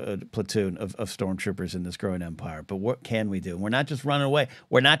platoon of stormtroopers in this growing empire. But what can we do? We're not just running away.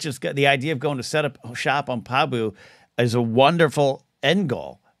 We're not just the idea of going to set up shop on Pabu is a wonderful end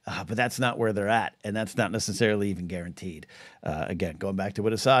goal. But that's not where they're at, and that's not necessarily even guaranteed. Again, going back to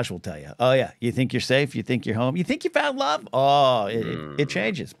what Asajj will tell you. Oh, yeah, you think you're safe, you think you're home, you think you found love? Oh, it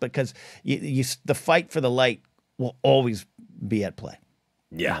changes, because the fight for the light will always be at play.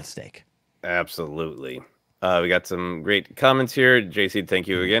 Yeah. At stake. Absolutely. We got some great comments here. JC, thank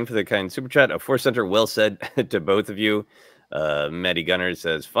you again for the kind super chat. A ForceCenter, well said to both of you. Maddie Gunner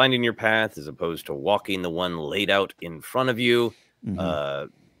says, finding your path as opposed to walking the one laid out in front of you.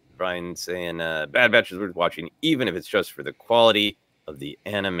 Brian saying, Bad Batch is worth watching, even if it's just for the quality of the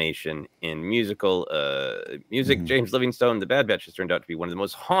animation and musical music. James Livingstone, The Bad Batch has turned out to be one of the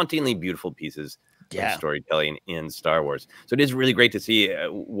most hauntingly beautiful pieces of storytelling in Star Wars. So it is really great to see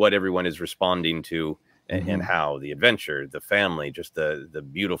what everyone is responding to and how the adventure, the family, just the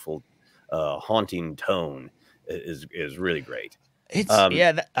beautiful, haunting tone is really great. It's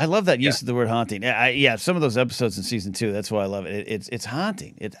I love that use of the word haunting. Some of those episodes in season 2, that's why I love it. It's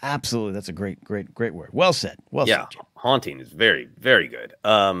haunting. It's absolutely, that's a great word. Well said. Well said. Yeah, haunting is very, very good.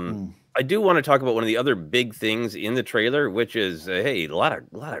 I do want to talk about one of the other big things in the trailer, which is a lot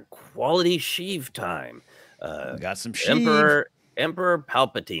of quality Sheev time. We got some Sheev. Emperor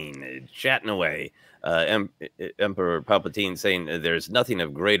Palpatine chatting away. Emperor Palpatine saying there's nothing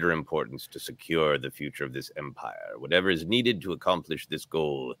of greater importance to secure the future of this empire. Whatever is needed to accomplish this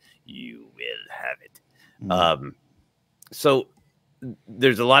goal, you will have it. So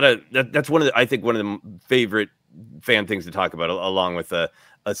there's a lot of that's one of the, I think one of the favorite fan things to talk about, along with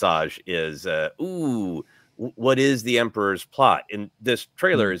Asajj, is what is the Emperor's plot? And this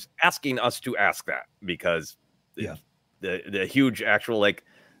trailer is asking us to ask that, because the huge actual, like,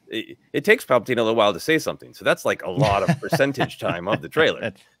 it takes Palpatine a little while to say something. So that's like a lot of percentage time of the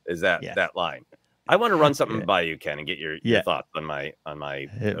trailer is that line. I want to run something by you, Ken, and get your thoughts on my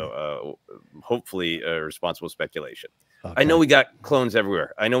hopefully responsible speculation. Okay. I know we got clones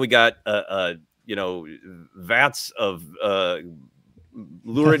everywhere. I know we got vats of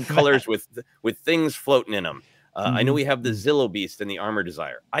lurid colors with things floating in them. I know we have the Zillo Beast and the Armor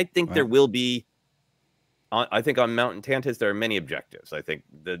Desire. I think there will be. I think on Mount Tantus there are many objectives. I think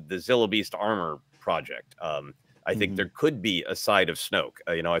the Zillo Beast armor project. I think there could be a side of Snoke.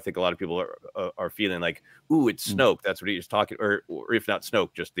 I think a lot of people are feeling like, ooh, it's Snoke. That's what he was talking, or if not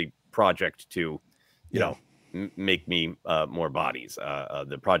Snoke, just the project to, make me more bodies.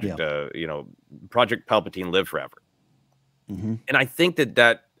 The project, Project Palpatine live forever. And I think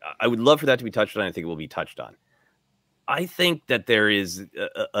that I would love for that to be touched on. I think it will be touched on. I think that there is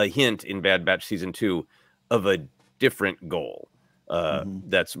a hint in Bad Batch season 2 of a different goal.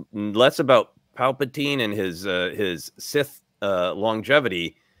 That's less about Palpatine and his Sith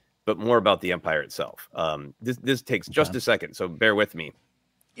longevity, but more about the Empire itself. This takes just a second, so bear with me.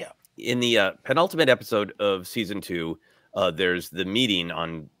 Yeah. In the penultimate episode of season 2, there's the meeting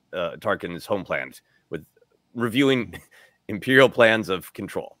on Tarkin's home planet with reviewing Imperial plans of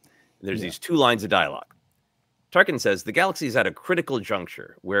control. There's these 2 lines of dialogue. Tarkin says, the galaxy is at a critical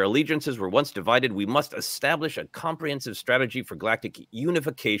juncture. Where allegiances were once divided, we must establish a comprehensive strategy for galactic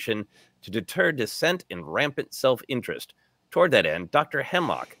unification to deter dissent and rampant self-interest. Toward that end, Dr.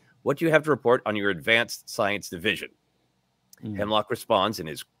 Hemlock, what do you have to report on your advanced science division? Hemlock responds in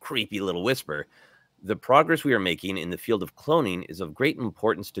his creepy little whisper, the progress we are making in the field of cloning is of great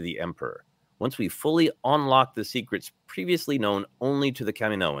importance to the Emperor. Once we fully unlock the secrets previously known only to the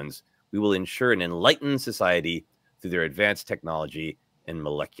Kaminoans, we will ensure an enlightened society through their advanced technology and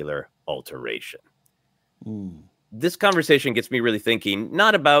molecular alteration. This conversation gets me really thinking,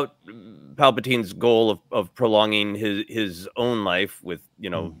 not about Palpatine's goal of prolonging his own life with,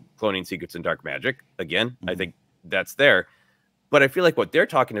 cloning secrets and dark magic. Again, I think that's there. But I feel like what they're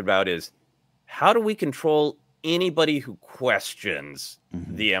talking about is, how do we control anybody who questions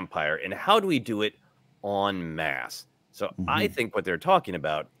the Empire? And how do we do it en masse? So I think what they're talking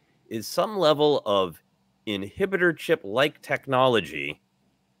about is some level of inhibitor chip-like technology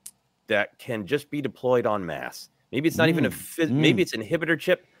that can just be deployed en masse. Maybe it's not even maybe it's inhibitor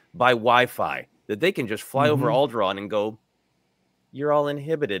chip by Wi-Fi that they can just fly over Alderaan and go, you're all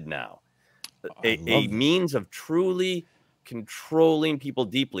inhibited now. A means of truly controlling people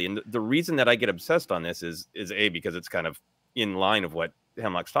deeply. And the reason that I get obsessed on this is A, because it's kind of in line of what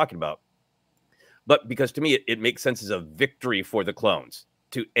Hemlock's talking about, but because to me it makes sense as a victory for the clones.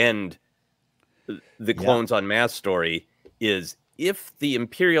 To end the clones en masse story is, if the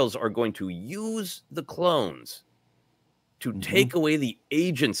Imperials are going to use the clones to take away the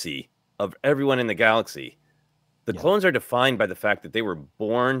agency of everyone in the galaxy, the clones are defined by the fact that they were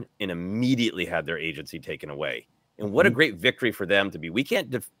born and immediately had their agency taken away. And what a great victory for them to be. We can't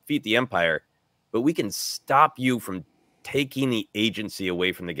defeat the Empire, but we can stop you from taking the agency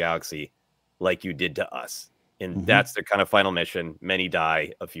away from the galaxy like you did to us. And that's their kind of final mission. Many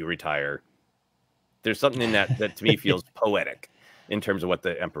die, a few retire. There's something in that to me feels poetic in terms of what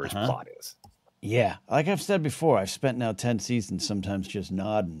the Emperor's plot is. Yeah. Like I've said before, I've spent now 10 seasons sometimes just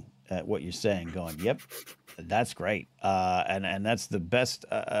nodding at what you're saying, going, yep, that's great. And that's the best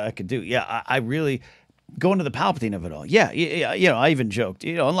I could do. Yeah, I really... Going to the Palpatine of it all. Yeah. I even joked,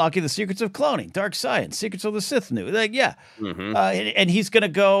 unlocking the secrets of cloning, dark science, secrets of the Sith knew. Like, and he's going to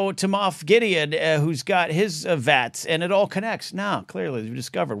go to Moff Gideon, who's got his vats, and it all connects. Now, clearly, we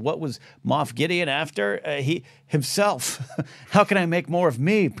discovered what was Moff Gideon after? He himself. How can I make more of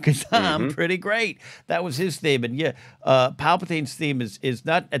me? Because I'm pretty great. That was his theme. And Palpatine's theme is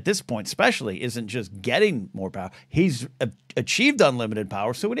not, at this point especially, isn't just getting more power. He's achieved unlimited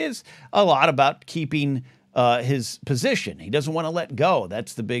power, so it is a lot about keeping his position. He doesn't want to let go.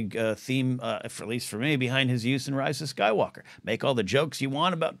 That's the big theme, at least for me, behind his use in Rise of Skywalker. Make all the jokes you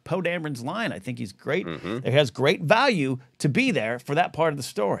want about Poe Dameron's line. I think he's great. It has great value to be there for that part of the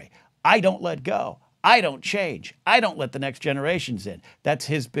story. I don't let go. I don't change. I don't let the next generations in. That's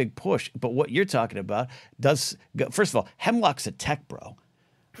his big push. But what you're talking about does go, first of all, Hemlock's a tech bro.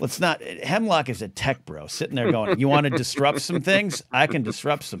 Hemlock is a tech bro sitting there going, you want to disrupt some things? I can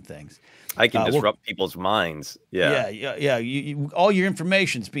disrupt some things. I can disrupt people's minds. Yeah. You, all your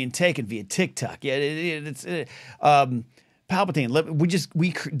information's being taken via TikTok. Yeah,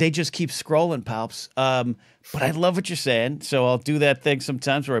 Palpatine. They just keep scrolling, Palps. But I love what you're saying. So I'll do that thing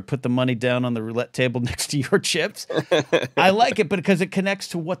sometimes where I put the money down on the roulette table next to your chips. I like it, but because it connects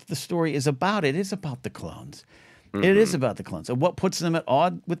to what the story is about. It is about the clones. It is about the clones. And what puts them at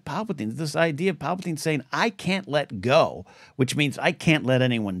odds with Palpatine? This idea of Palpatine saying, I can't let go, which means I can't let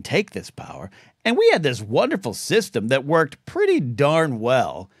anyone take this power. And we had this wonderful system that worked pretty darn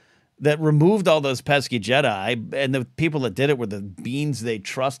well, that removed all those pesky Jedi, and the people that did it were the beings they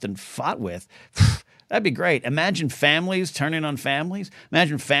trust and fought with. That'd be great. Imagine families turning on families.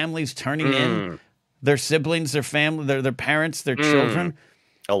 Imagine families turning in their siblings, their family, their parents, their children.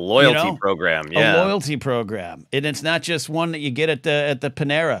 A loyalty program, yeah. A loyalty program. And it's not just one that you get at the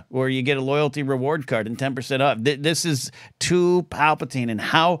Panera, where you get a loyalty reward card and 10% off. This is to Palpatine, and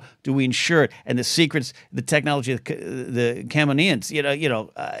how do we ensure it? And the secrets, the technology of the Kaminoans,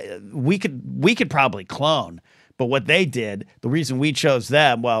 we could probably clone, but what they did, the reason we chose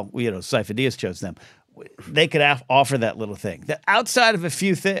them, Sifo Dyas chose them, they could offer that little thing. That outside of a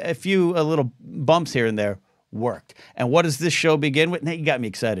few little bumps here and there, worked. And what does this show begin with? Now you got me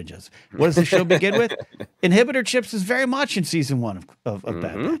excited, Joseph. What does the show begin with? Inhibitor chips is very much in season 1 of Bad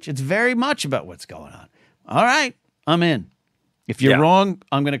Batch. It's very much about what's going on. All right, I'm in. If you're wrong,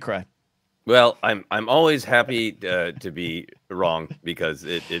 I'm going to cry. Well, I'm always happy to be wrong, because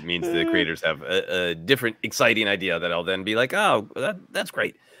it means the creators have a different, exciting idea that I'll then be like, oh, that's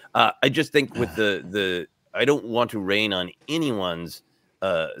great. I just think with I don't want to rain on anyone's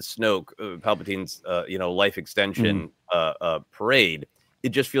Snoke, Palpatine's, life extension parade. It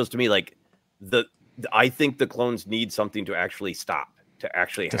just feels to me like I think the clones need something to actually stop, to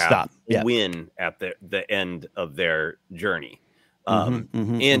actually have a win at the end of their journey. And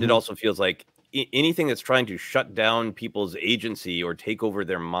it also feels like anything that's trying to shut down people's agency or take over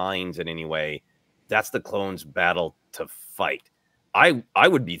their minds in any way, that's the clones' battle to fight. I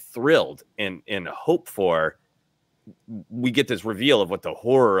would be thrilled and hope for we get this reveal of what the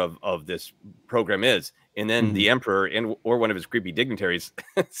horror of this program is, and then the Emperor or one of his creepy dignitaries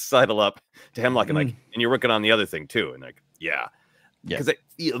sidle up to Hemlock and and you're working on the other thing too, and because it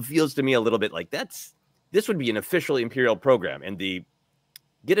feels to me a little bit like this would be an official Imperial program, and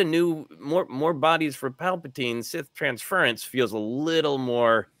get a new more bodies for Palpatine Sith transference feels a little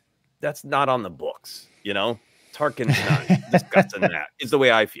more. That's not on the books, Tarkin's not discussing that. Is the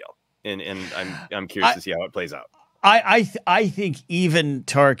way I feel, and I'm curious to see how it plays out. I think even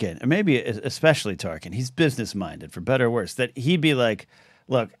Tarkin, or maybe especially Tarkin, he's business minded, for better or worse, that he'd be like,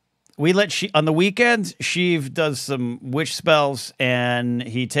 look, we let on the weekends, Sheev does some witch spells and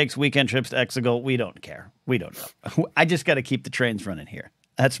he takes weekend trips to Exegol. We don't care. We don't know. I just got to keep the trains running here.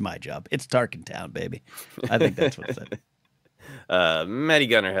 That's my job. It's Tarkin Town, baby. I think that's what it said. Maddie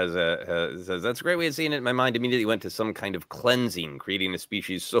Gunner says, that's a great way of seeing it. My mind immediately went to some kind of cleansing, creating a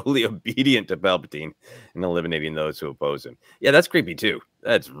species solely obedient to Palpatine and eliminating those who oppose him. Yeah, that's creepy too.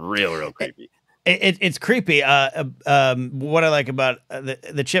 That's real creepy. It's creepy. What I like about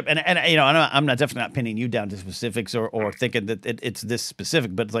the chip, and I'm not definitely not pinning you down to specifics or thinking that it's this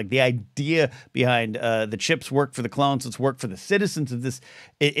specific, but it's like the idea behind the chips work for the clones, it's work for the citizens of this.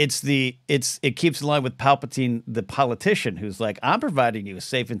 It keeps in line with Palpatine, the politician, who's like, I'm providing you a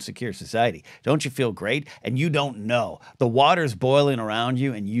safe and secure society. Don't you feel great? And you don't know. The water's boiling around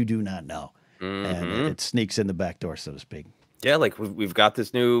you, and you do not know. And it sneaks in the back door, so to speak. Yeah, like we've got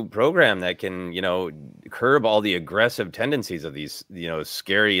this new program that can, curb all the aggressive tendencies of these,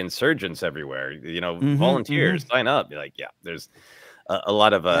 scary insurgents everywhere. Volunteers sign up. You're like, there's a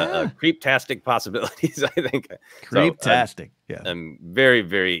lot of creeptastic possibilities, I think. Creeptastic. I'm very,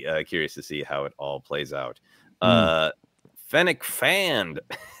 very curious to see how it all plays out. Fennec Fand.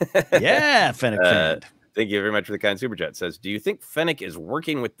 Fennec Fand. Thank you very much for the kind super chat. Says, do you think Fennec is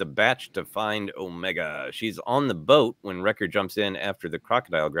working with the Batch to find Omega? She's on the boat when Wrecker jumps in after the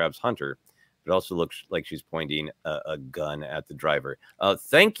crocodile grabs Hunter. It also looks like she's pointing a gun at the driver.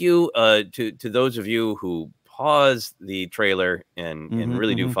 Thank you to those of you who pause the trailer and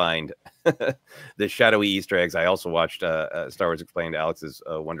really do find the shadowy Easter eggs. I also watched Star Wars Explained, Alex's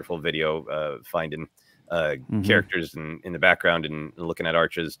wonderful video finding characters in the background and looking at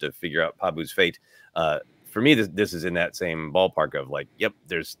arches to figure out Pabu's fate. For me, this is in that same ballpark of like, yep,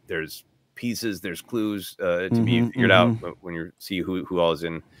 there's pieces, there's clues to be figured out when you see who all is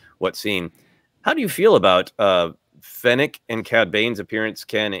in what scene. How do you feel about Fennec and Cad Bane's appearance,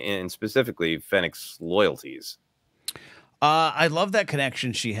 Ken, and specifically Fennec's loyalties? I love that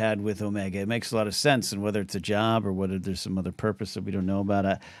connection she had with Omega. It makes a lot of sense, and whether it's a job or whether there's some other purpose that we don't know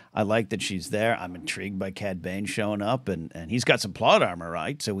about, I like that she's there. I'm intrigued by Cad Bane showing up, and he's got some plot armor,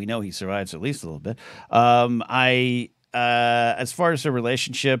 right? So we know he survives at least a little bit. as far as her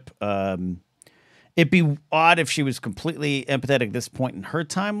relationship, it'd be odd if she was completely empathetic at this point in her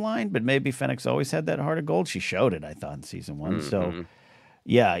timeline, but maybe Fennec's always had that heart of gold. She showed it, I thought, in season 1. So,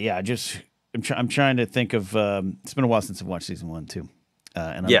 yeah. Just I'm trying to think of. It's been a while since I've watched season 1 too,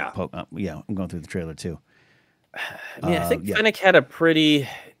 and I'm going through the trailer too. I mean, I think Fennec had a pretty,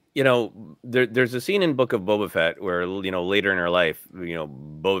 there's a scene in Book of Boba Fett where, later in her life,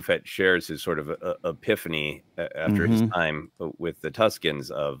 Boba Fett shares his sort of epiphany after his time with the Tuskens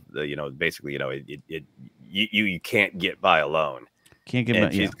of the, basically, you can't get by alone. Can't get by.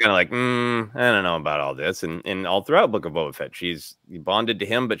 She's kind of like, I don't know about all this. And all throughout Book of Boba Fett, she's bonded to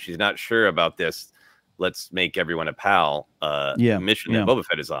him, but she's not sure about this. Let's make everyone a pal mission that Boba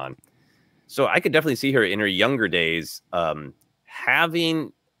Fett is on. So I could definitely see her in her younger days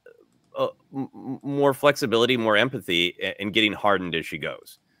having more flexibility, more empathy, and getting hardened as she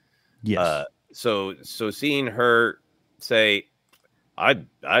goes. Yes. So seeing her say, I'd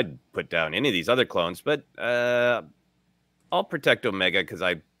put down any of these other clones, but I'll protect Omega because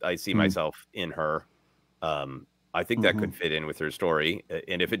I see myself in her. I think that could fit in with her story.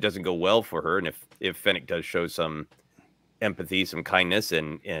 And if it doesn't go well for her, and if Fennec does show some empathy, some kindness,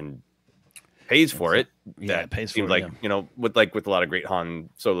 and pays for it. That pays seems like, with a lot of great Han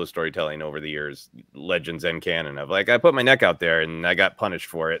Solo storytelling over the years, legends and canon of like, I put my neck out there and I got punished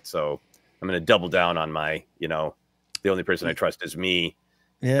for it. So I'm going to double down on my, the only person I trust is me.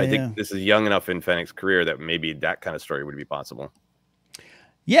 I think this is young enough in Fennec's career that maybe that kind of story would be possible.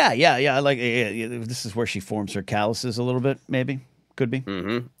 Yeah. I like this is where she forms her calluses a little bit, maybe. Could be.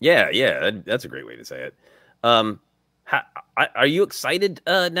 Yeah. That's a great way to say it. Are you excited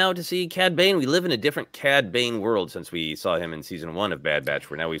now to see Cad Bane? We live in a different Cad Bane world since we saw him in season 1 of Bad Batch,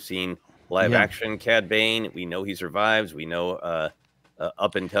 where now we've seen live action Cad Bane. We know he survives. We know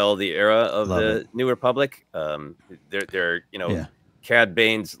up until the era of the New Republic, Cad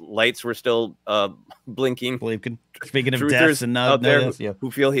Bane's lights were still blinking. Speaking of deaths and out there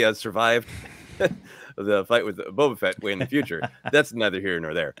who feel he has survived the fight with Boba Fett way in the future. That's neither here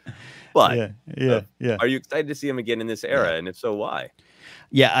nor there. But are you excited to see him again in this era? And if so, why?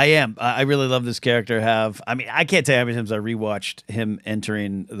 Yeah, I am. I really love this character. I can't tell you how many times I rewatched him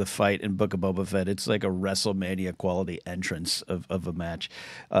entering the fight in Book of Boba Fett. It's like a WrestleMania quality entrance of a match.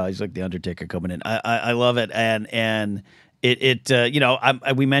 He's like the Undertaker coming in. I love it. And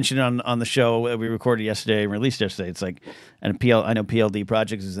we mentioned on the show we recorded yesterday and released yesterday. It's like, and I know PLD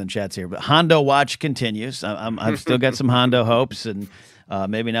Projects is in chats here, but Hondo watch continues. I've still got some Hondo hopes, and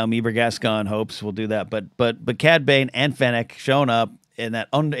maybe now Meeber Gascon hopes we'll do that. But Cad Bane and Fennec showing up, and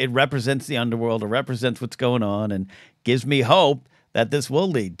it represents the underworld. It represents what's going on, and gives me hope that this will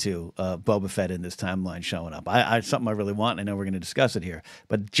lead to Boba Fett in this timeline showing up. Something I really want. I know we're going to discuss it here,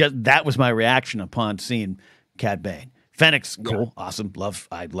 but just that was my reaction upon seeing Cad Bane. Fennec's cool, awesome.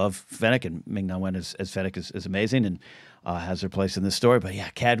 I love Fennec, and Ming-Na Wen as Fennec is amazing and has her place in this story. But yeah,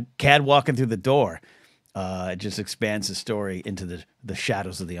 Cad walking through the door just expands the story into the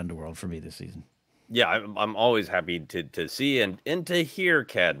shadows of the underworld for me this season. Yeah, I'm always happy to see and to hear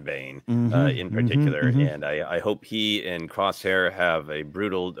Cad Bane in particular, and I hope he and Crosshair have a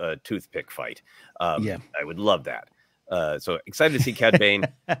brutal toothpick fight. I would love that. So excited to see Cad Bane,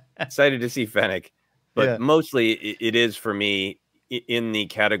 excited to see Fennec. But mostly it is for me in the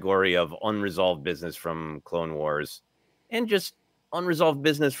category of unresolved business from Clone Wars and just unresolved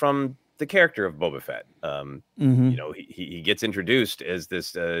business from the character of Boba Fett. He gets introduced as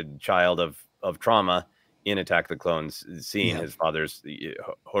this child of trauma in Attack the Clones, seeing his father's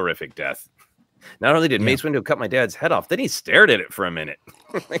horrific death. Not only did Mace Windu cut my dad's head off, then he stared at it for a minute.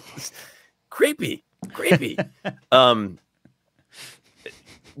 Creepy.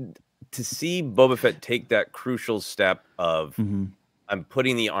 To see Boba Fett take that crucial step of I'm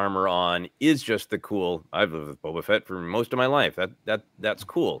putting the armor on is just the cool. I've lived with Boba Fett for most of my life. That's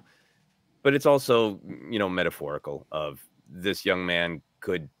cool, but it's also metaphorical of this young man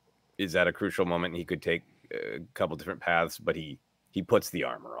is at a crucial moment and he could take a couple different paths, but he puts the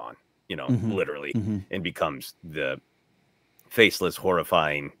armor on, literally, and becomes the faceless,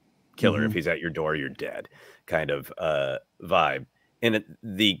 horrifying killer. If he's at your door, you're dead kind of vibe. And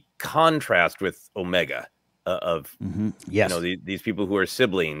the contrast with Omega of these people who are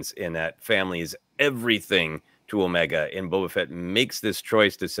siblings and that family is everything to Omega, and Boba Fett makes this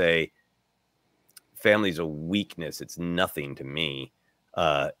choice to say family's a weakness, it's nothing to me,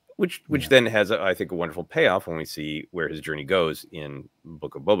 which then has I think a wonderful payoff when we see where his journey goes in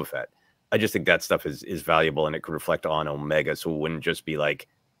Book of Boba Fett. I just think that stuff is valuable, and it could reflect on Omega, so it wouldn't just be like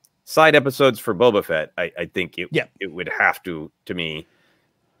side episodes for Boba Fett. I think it would have to me,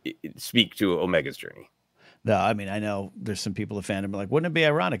 speak to Omega's journey. No, I mean, I know there's some people in fandom are like, wouldn't it be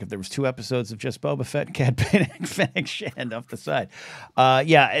ironic if there was 2 episodes of just Boba Fett and Cad Fennec Shand off the side?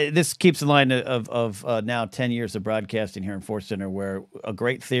 This keeps in line of now 10 years of broadcasting here in ForceCenter, where a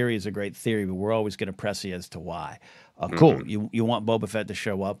great theory is a great theory, but we're always going to press you as to why. Cool. You want Boba Fett to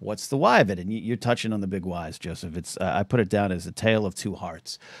show up. What's the why of it? And you're touching on the big whys, Joseph. It's I put it down as a tale of 2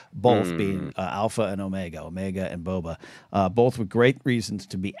 hearts, both being Alpha and Omega and Boba, both with great reasons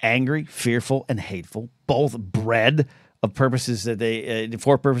to be angry, fearful, and hateful. Both bred of purposes that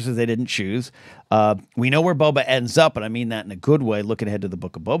for purposes they didn't choose. We know where Boba ends up, and I mean that in a good way, looking ahead to the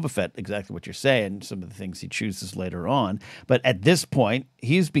book of Boba Fett, exactly what you're saying, some of the things he chooses later on. But at this point,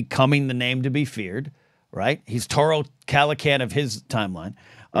 he's becoming the name to be feared. Right, he's Toro Calican of his timeline,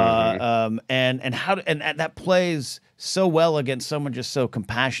 and that plays so well against someone just so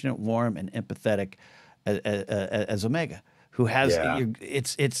compassionate, warm, and empathetic as Omega, who has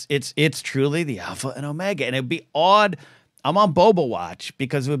it's truly the Alpha and Omega, and it'd be odd. I'm on Boba watch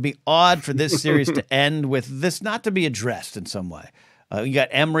because it would be odd for this series to end with this not to be addressed in some way. You got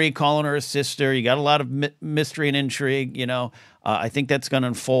Emery calling her a sister. You got a lot of mystery and intrigue. I think that's going to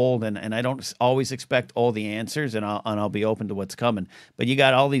unfold, and I don't always expect all the answers, and I'll be open to what's coming. But you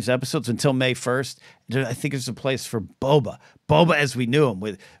got all these episodes until May 1st. I think there's a place for Boba as we knew him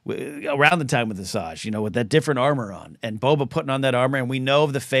with around the time with Asajj, with that different armor on, and Boba putting on that armor, and we know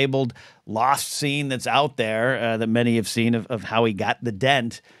of the fabled lost scene that's out there that many have seen of how he got the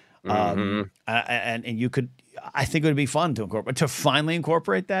dent, and you could. I think it would be fun to finally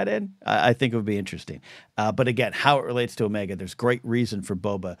incorporate that in. I think it would be interesting. But again, how it relates to Omega, there's great reason for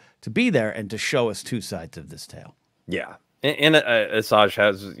Boba to be there and to show us 2 sides of this tale. Yeah. And Asajj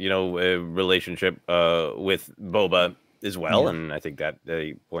has, a relationship with Boba as well. And I think that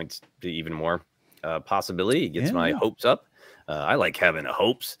points to even more possibility. It gets my hopes up. I like having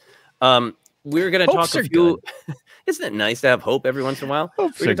hopes. We're going to talk a few. Isn't it nice to have hope every once in a while? We're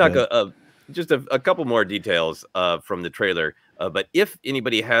going to talk just a couple more details from the trailer. But if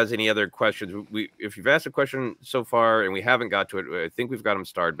anybody has any other questions, if you've asked a question so far and we haven't got to it, I think we've got them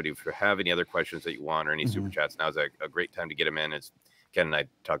starred. But if you have any other questions that you want or any super chats, now is a great time to get them in. As Ken and I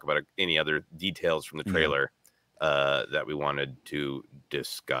talk about any other details from the trailer that we wanted to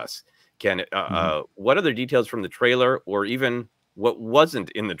discuss. Ken, what other details from the trailer, or even what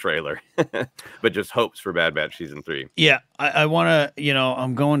wasn't in the trailer, but just hopes for Bad Batch Season 3? Yeah, I want to,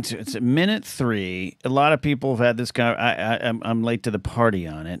 I'm going to, it's at minute 3. A lot of people have had this guy. I'm late to the party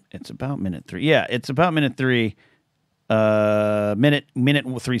on it. It's about minute 3. Yeah, it's about minute 3. Minute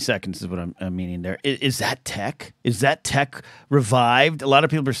 3 seconds is what I'm meaning there. Is that tech? Is that tech revived? A lot of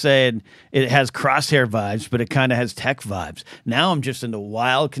people are saying it has Crosshair vibes, but it kind of has tech vibes. Now I'm just into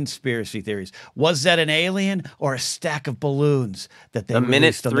wild conspiracy theories. Was that an alien or a stack of balloons that they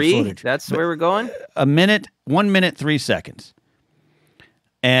released on the footage? That's where we're going? 1 minute 3 seconds.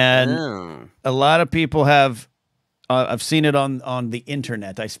 And a lot of people have, I've seen it on the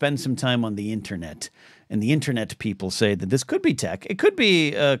internet. I spend some time on the internet. And the internet people say that this could be tech. It could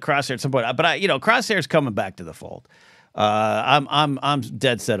be Crosshair at some point. But Crosshair's coming back to the fold. I'm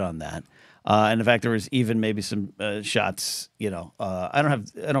dead set on that. And in fact, there was even maybe some shots. I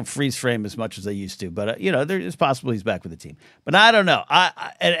don't freeze frame as much as I used to. But it's possible he's back with the team. But I don't know.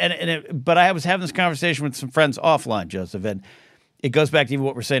 But I was having this conversation with some friends offline, Joseph, and it goes back to even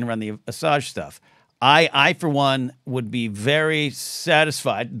what we're saying around the Asajj stuff. I, for one, would be very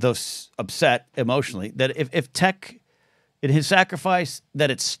satisfied, though upset emotionally, that if Tech, in his sacrifice, that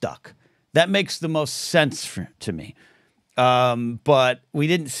it's stuck. That makes the most sense to me. But we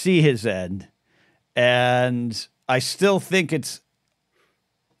didn't see his end, and I still think it's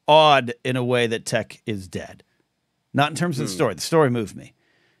odd in a way that Tech is dead. Not in terms of the story. The story moved me.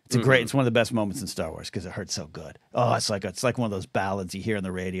 It's it's one of the best moments in Star Wars because it hurts so good. Oh, it's like one of those ballads you hear on the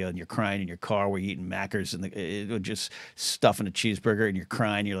radio and you're crying in your car where you're eating Macca's and it just stuffing a cheeseburger and you're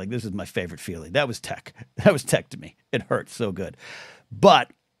crying. You're like, this is my favorite feeling. That was Tech. That was Tech to me. It hurt so good.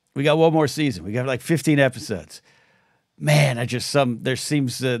 But we got one more season. We got like 15 episodes. Man, there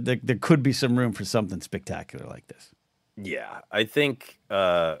seems there could be some room for something spectacular like this. Yeah, I think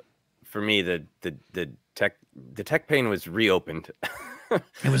for me the tech pain was reopened.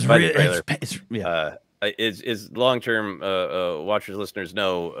 It was by the trailer. As long-term watchers, listeners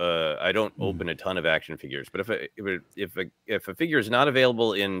know, I don't open a ton of action figures. But if a figure is not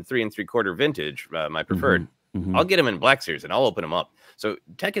available in 3 3/4 vintage, my preferred, I'll get them in Black Series and I'll open them up. So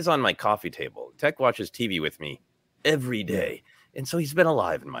Tech is on my coffee table. Tech watches TV with me every day, and so he's been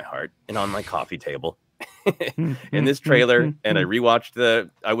alive in my heart and on my coffee table. In this trailer, and I was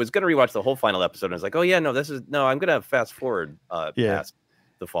going to rewatch the whole final episode, and I was like, oh yeah, no, I'm going to fast forward past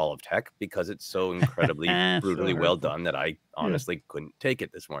The Fall of Tech because it's so incredibly brutally well hurtful. done that I honestly couldn't take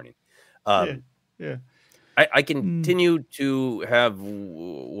it this morning. Yeah. Um, Yeah. I continue to have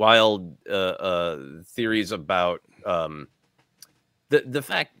wild theories about the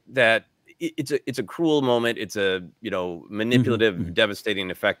fact that it's a cruel moment. It's a manipulative, devastating,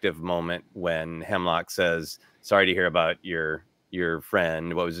 effective moment when Hemlock says, "Sorry to hear about your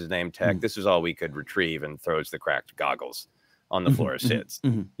friend. What was his name? Tech. This is all we could retrieve," and throws the cracked goggles on the floor of Sid's.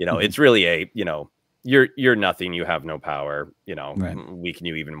 It's really a you're nothing. You have no power. Right. Weaken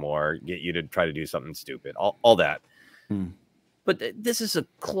you even more. Get you to try to do something stupid. All that. But this is a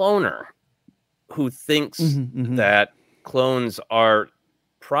cloner who thinks that clones are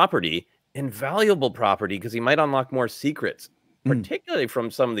property and valuable property because he might unlock more secrets, particularly from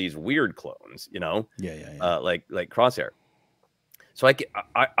some of these weird clones. Like Crosshair. So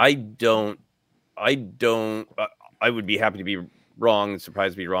I would be happy to be wrong,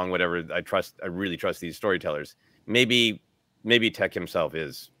 surprised to be wrong, whatever. I really trust these storytellers. Maybe Tech himself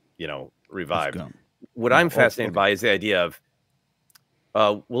is, revived. What I'm fascinated by is the idea of,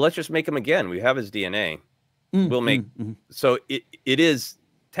 well, let's just make him again. We have his DNA. We'll make, so it is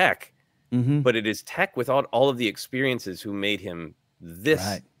Tech, but it is Tech without all of the experiences who made him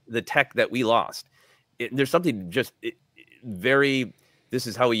the Tech that we lost. There's something just very, this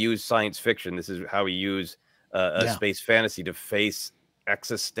is how we use science fiction. This is how we use space fantasy to face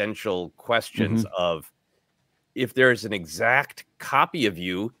existential questions of, if there's an exact copy of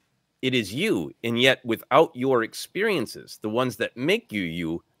you, it is you. And yet without your experiences, the ones that make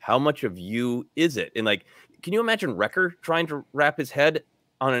you, how much of you is it? And like, can you imagine Wrecker trying to wrap his head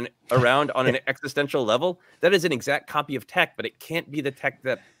on an existential level? That is an exact copy of Tech, but it can't be the Tech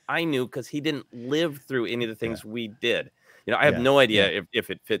that I knew because he didn't live through any of the things we did. I have no idea if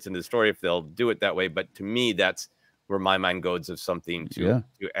it fits into the story, if they'll do it that way. But to me, that's where my mind goes of something to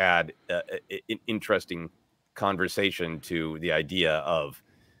add an interesting conversation to the idea of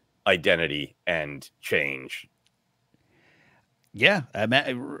identity and change. Yeah,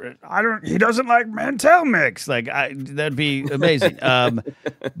 he doesn't like Mantel mix. Like that'd be amazing.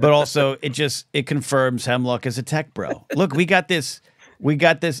 But also it confirms Hemlock as a tech bro. Look, we got this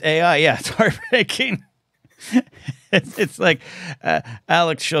AI. Yeah, it's heartbreaking. It's like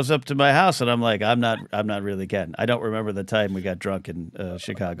Alex shows up to my house and I'm like, I'm not really Ken. I don't remember the time we got drunk in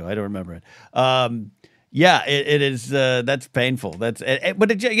Chicago. I don't remember it. Yeah, it is. That's painful.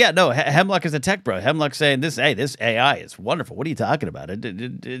 Hemlock is a tech bro. Hemlock saying this AI is wonderful. What are you talking about?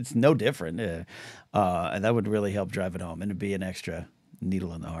 It's no different. And that would really help drive it home and it'd be an extra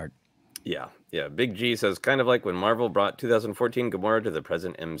needle in the heart. Yeah. Big G says, kind of like when Marvel brought 2014 Gamora to the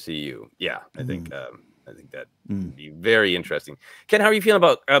present MCU. Yeah, I think that would be very interesting. Ken, how are you feeling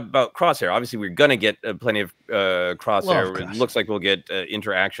about Crosshair? Obviously, we're gonna get plenty of Crosshair. It looks like we'll get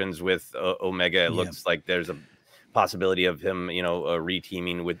interactions with Omega. It looks like there's a possibility of him,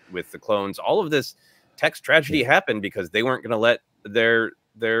 reteaming with the clones. All of this Tech's tragedy happened because they weren't going to let their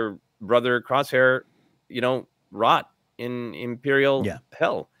brother Crosshair, rot in Imperial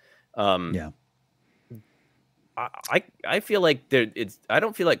hell. I feel like I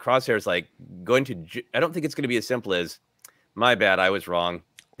don't feel like Crosshair's like going to. I don't think it's going to be as simple as, my bad, I was wrong.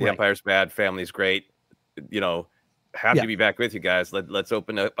 The Empire's bad. Family's great. Happy to be back with you guys. Let's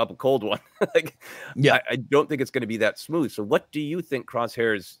open up a cold one. I don't think it's going to be that smooth. So, what do you think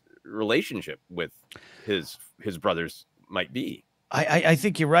Crosshair's relationship with his brothers might be? I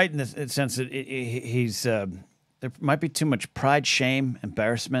think you're right in the sense that he's there might be too much pride, shame,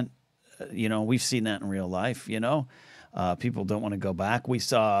 embarrassment. We've seen that in real life, people don't want to go back. We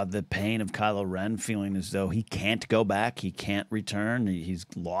saw the pain of Kylo Ren feeling as though he can't go back. He can't return. He's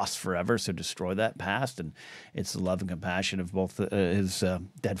lost forever. So destroy that past. And it's the love and compassion of both his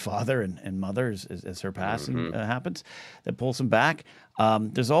dead father and mother as her passing happens that pulls him back.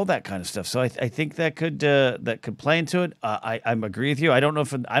 There's all that kind of stuff. So I think that could play into it. I agree with you. I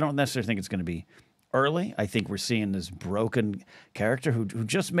don't necessarily think it's going to be early. I think we're seeing this broken character who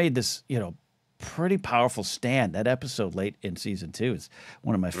just made this, pretty powerful stand. That episode late in season 2 is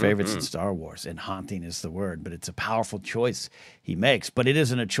one of my favorites in Star Wars, and haunting is the word, but it's a powerful choice he makes. But it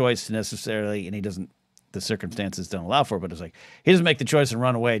isn't a choice necessarily, and the circumstances don't allow for it, but it's like, he doesn't make the choice and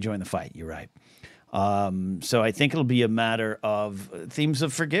run away, join the fight. You're right. So I think it'll be a matter of themes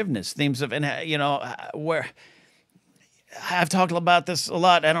of forgiveness, where I've talked about this a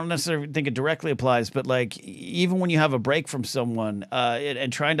lot. I don't necessarily think it directly applies, but like, even when you have a break from someone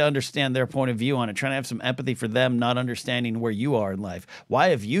and trying to understand their point of view on it, trying to have some empathy for them, not understanding where you are in life.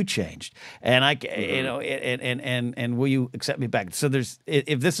 Why have you changed? And and will you accept me back? So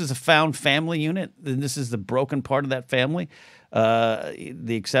if this is a found family unit, then this is the broken part of that family.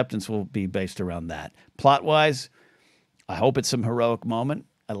 the acceptance will be based around that. Plot wise, I hope it's some heroic moment.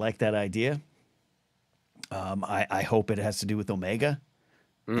 I like that idea. I hope it has to do with Omega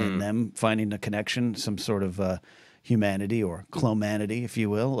and them finding a connection, some sort of humanity or clomanity, if you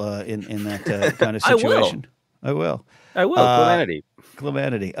will, in that kind of situation. I will. Clemenity.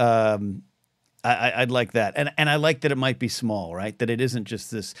 Clemenity. I'd like that, and I like that it might be small, right? That it isn't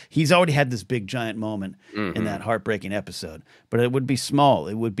just this. He's already had this big giant moment in that heartbreaking episode, but it would be small.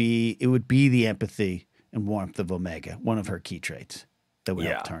 It would be the empathy and warmth of Omega, one of her key traits that would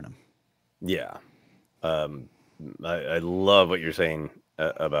help turn him. Yeah, I love what you're saying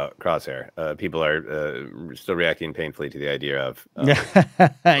about Crosshair. People are still reacting painfully to the idea of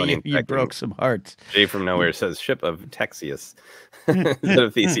you broke some hearts. Jay from Nowhere says ship of Texius instead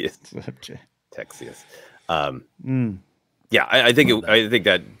of Theseus. Texius. Yeah, I think I think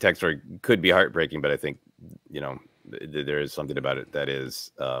that tech story could be heartbreaking, but I think there is something about it that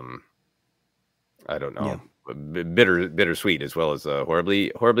is I don't know. Yeah. Bittersweet as well as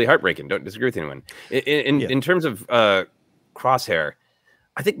horribly heartbreaking. Don't disagree with anyone. In terms of Crosshair,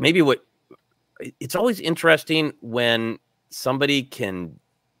 I think maybe it's always interesting when somebody can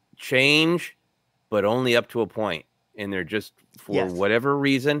change, but only up to a point, and they're just for whatever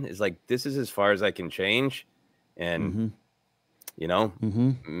reason is like, this is as far as I can change, and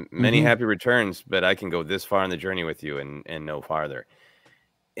many happy returns, but I can go this far on the journey with you and no farther.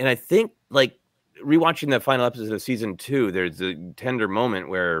 And I think like rewatching the final episode of season 2, there's a tender moment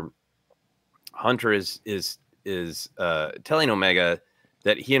where Hunter is telling Omega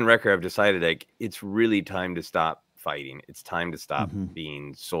that he and Wrecker have decided like it's really time to stop fighting. It's time to stop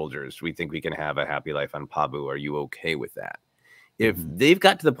being soldiers. We think we can have a happy life on Pabu. Are you okay with that? If they've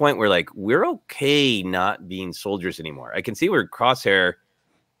got to the point where like we're okay not being soldiers anymore, I can see where Crosshair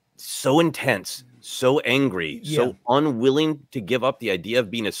so intense, so angry, so unwilling to give up the idea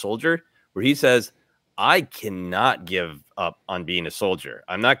of being a soldier, where he says, I cannot give up on being a soldier.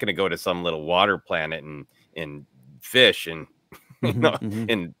 I'm not going to go to some little water planet and fish and go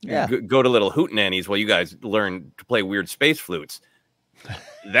to little hootenannies while you guys learn to play weird space flutes.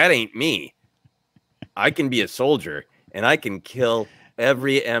 That ain't me. I can be a soldier, and I can kill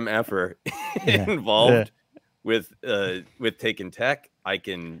every MFer involved with taking tech. I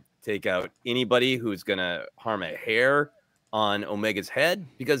can take out anybody who's going to harm a hair on Omega's head,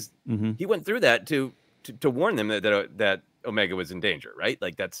 because he went through that to warn them that Omega was in danger, right?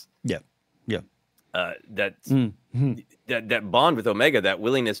 Like that's that bond with Omega, that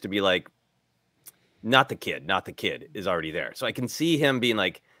willingness to be like, not the kid is already there. So I can see him being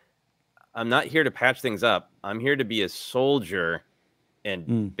like, I'm not here to patch things up. I'm here to be a soldier.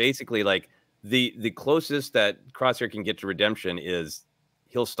 And basically like the closest that Crosshair can get to redemption is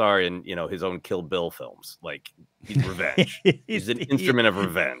he'll star in, his own Kill Bill films. Like he's revenge. He's an instrument of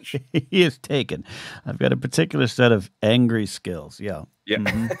revenge. He is taken. I've got a particular set of angry skills. Yeah. Yeah.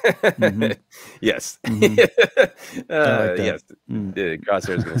 Yes. Like yes.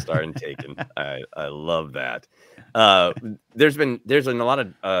 Crosshair's going to star in Taken. I love that. There's been a lot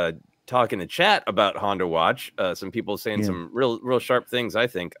of talk in the chat about Hondo Watch. Some people saying some real sharp things, I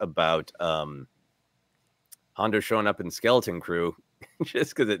think, about Hondo showing up in Skeleton Crew.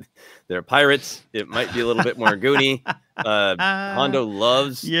 Just because they're pirates, it might be a little bit more goony. Hondo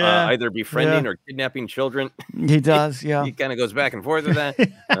loves either befriending or kidnapping children. He does, He kind of goes back and forth with that.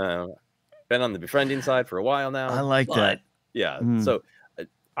 Been on the befriending side for a while now. I like that. Yeah. So,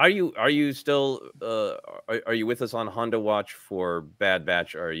 are you still are you with us on Hondo Watch for Bad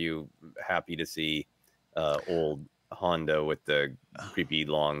Batch? Or are you happy to see old Hondo with the creepy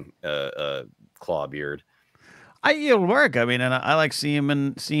long claw beard? It'll work. I mean, and I like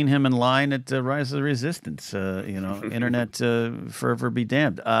seeing him in line at Rise of the Resistance. Internet fervor be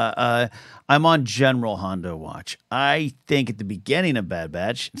damned. I'm on general Hondo Watch. I think at the beginning of Bad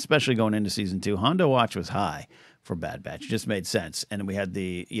Batch, especially going into season 2, Hondo Watch was high for Bad Batch. It just made sense. And we had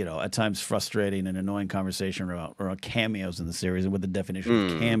the, at times frustrating and annoying conversation around cameos in the series and what the definition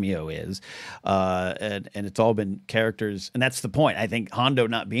of cameo is. And it's all been characters. And that's the point. I think Hondo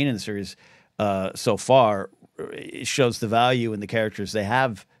not being in the series so far, it shows the value in the characters they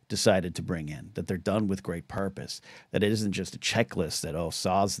have decided to bring in, that they're done with great purpose, that it isn't just a checklist that,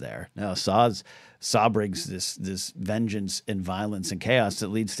 Saw's there. No, Saw brings this vengeance and violence and chaos that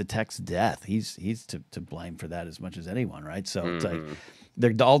leads to Tech's death. He's to blame for that as much as anyone, right? So it's like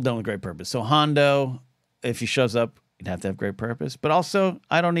they're all done with great purpose. So Hondo, if he shows up, he'd have to have great purpose. But also,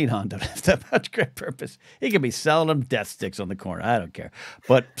 I don't need Hondo to have much great purpose. He could be selling them death sticks on the corner. I don't care.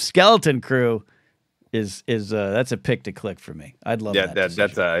 But Skeleton Crew is that's a pick to click for me. I'd love that.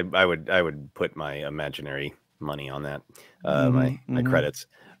 That's I would put my imaginary money on that. Mm-hmm, My credits.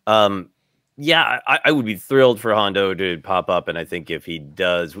 Yeah, I would be thrilled for Hondo to pop up, and I think if he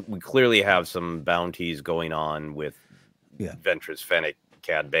does, we clearly have some bounties going on with Ventress, Fennec,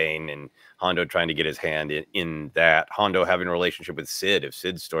 Cad Bane, and Hondo trying to get his hand in that. Hondo having a relationship with Sid if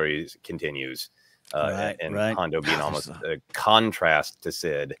Sid's story continues, and Hondo being almost a contrast to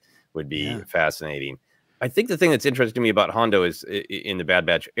Sid would be fascinating. I think the thing that's interesting to me about Hondo is in the Bad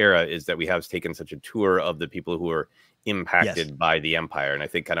Batch era is that we have taken such a tour of the people who are impacted by the Empire, and I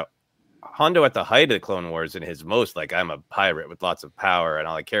think kind of Hondo at the height of the Clone Wars and his most like I'm a pirate with lots of power and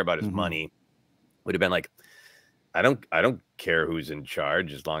all I care about is money would have been like I don't care who's in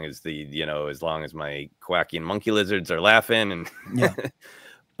charge as long as as long as my quacky and monkey lizards are laughing and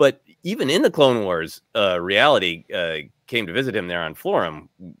but even in the Clone Wars reality came to visit him there on Florum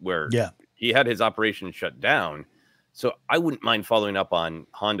where he had his operation shut down. So I wouldn't mind following up on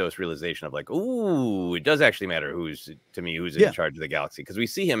Hondo's realization of like, ooh, it does actually matter who's in charge of the galaxy, because we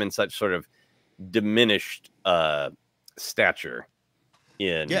see him in such sort of diminished stature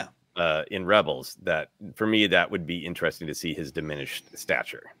in Rebels that for me that would be interesting to see his diminished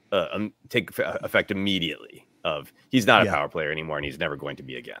stature take effect immediately. Of he's not a power player anymore and he's never going to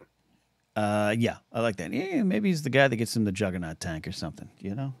be again. I like that. Yeah, maybe he's the guy that gets him the Juggernaut tank or something.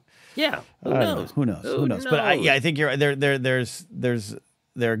 Yeah, who knows? Who knows? But I think you're right.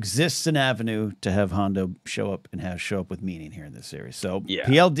 There exists an avenue to have Hondo show up with meaning here in this series. So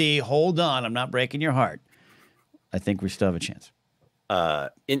PLD, hold on, I'm not breaking your heart. I think we still have a chance.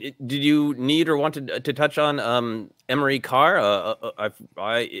 Did you need or want to touch on Emery Carr?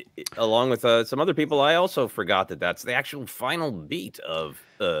 I along with some other people, I also forgot that's the actual final beat of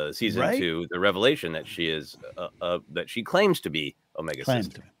season 2, the revelation that she is that she claims to be Omega's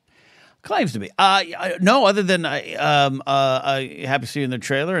sister. Claims to be. No, other than I happy to see you in the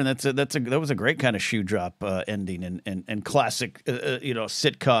trailer, and that was a great kind of shoe drop ending and classic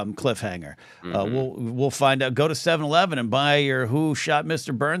sitcom cliffhanger. We'll find out. Go to 7-Eleven and buy your Who Shot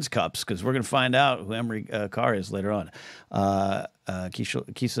Mr. Burns cups, because we're going to find out who Emery Carr is later on.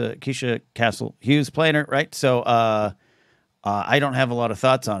 Keisha Castle Hughes playing her, right? So I don't have a lot of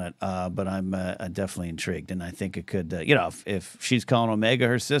thoughts on it, but I'm definitely intrigued, and I think it could, if she's calling Omega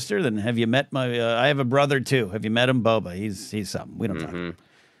her sister, then have you met my? I have a brother too. Have you met him, Boba? He's something. We don't talk.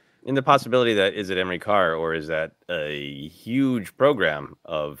 In the possibility that is it Emery Carr or is that a huge program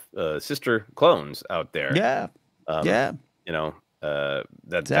of sister clones out there? That's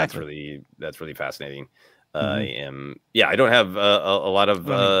really fascinating. I don't have a lot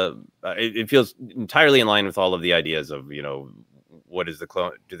of it feels entirely in line with all of the ideas of what is the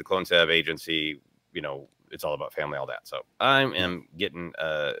clone, do the clones have agency, it's all about family, all that. So I am getting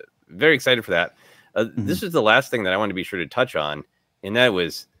very excited for that. This is the last thing that I wanted to be sure to touch on, and that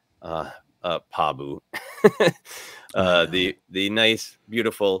was Pabu. The nice,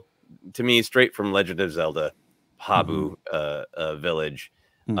 beautiful, to me, straight from Legend of Zelda, Pabu village.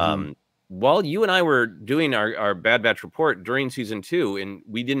 While you and I were doing our Bad Batch report during season 2, and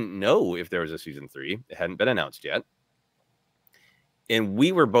we didn't know if there was a season 3, it hadn't been announced yet. And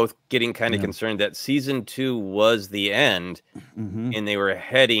we were both getting kind of concerned that season 2 was the end, and they were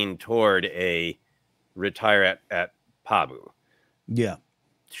heading toward a retire at Pabu. Yeah.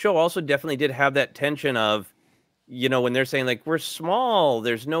 The show also definitely did have that tension of, when they're saying like, we're small,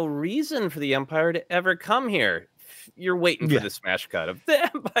 there's no reason for the Empire to ever come here. You're waiting for the smash cut of the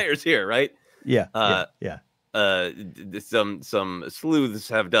Empire's here, right? Some sleuths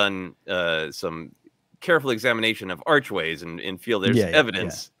have done some careful examination of archways and feel there's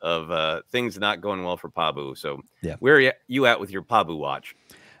evidence of things not going well for Pabu. So where are you at with your Pabu watch?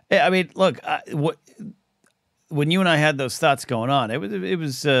 I mean, look, when you and I had those thoughts going on, there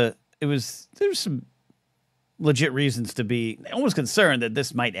was some legit reasons to be almost concerned that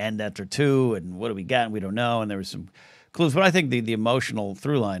this might end after 2, and what do we got? And we don't know. And there was some clues, but I think the emotional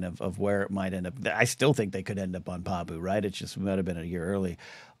through line of where it might end up, I still think they could end up on Pabu, right? It just might have been a year early.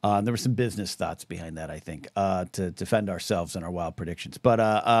 There were some business thoughts behind that, I think, to defend ourselves and our wild predictions. But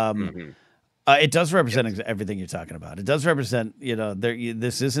it does represent everything you're talking about. It does represent,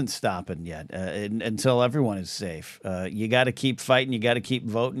 this isn't stopping yet until everyone is safe. You got to keep fighting. You got to keep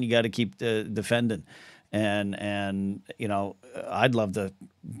voting. You got to keep defending. And I'd love to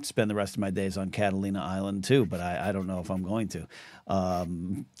spend the rest of my days on Catalina Island too, but I don't know if I'm going to.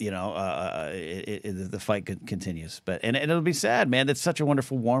 The fight continues, and it'll be sad, man. It's such a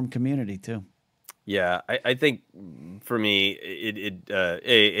wonderful, warm community too. Yeah, I think for me,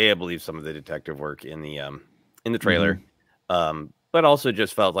 I believe some of the detective work in the trailer, but also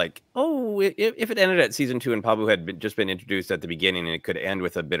just felt like, if it ended at season 2 and Pabu had just been introduced at the beginning, and it could end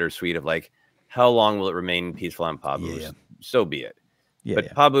with a bittersweet of like, how long will it remain peaceful on Pabu? Yeah. So be it. Yeah,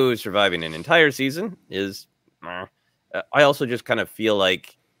 But Pabu surviving an entire season is. I also just kind of feel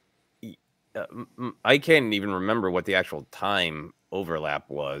like I can't even remember what the actual time overlap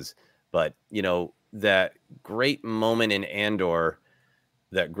was, but that great moment in Andor,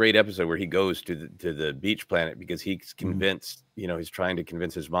 that great episode where he goes to the beach planet because he's convinced, he's trying to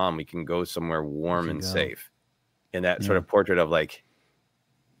convince his mom we can go somewhere warm and safe. And that sort of portrait of like,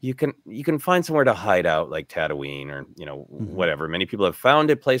 you can find somewhere to hide out, like Tatooine or whatever. Many people have found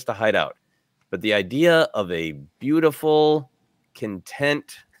a place to hide out, but the idea of a beautiful,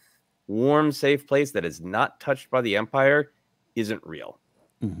 content, warm, safe place that is not touched by the Empire isn't real.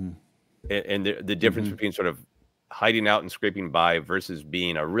 And the difference between sort of hiding out and scraping by versus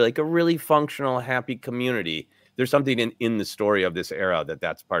being a really functional, happy community. There's something in the story of this era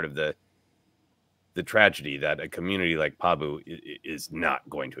that's part of the tragedy that a community like Pabu is not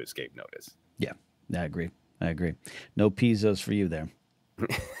going to escape notice. Yeah, I agree. No Pizzos for you there.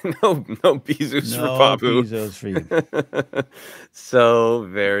 no Pizzos for Pabu. No Pizzos for you. So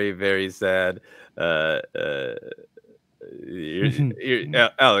very, very sad.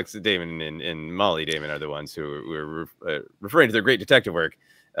 Alex Damon and Molly Damon are the ones who were referring to their great detective work.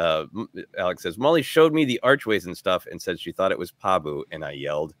 Alex says, Molly showed me the archways and stuff and said she thought it was Pabu, and I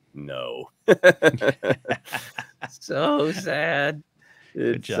yelled, no. So sad.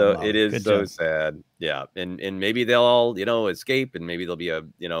 It is so sad. Yeah. And maybe they'll all, escape, and maybe there'll be a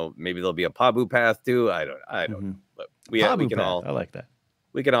Pabu path too. I don't know. But we can all, I like that.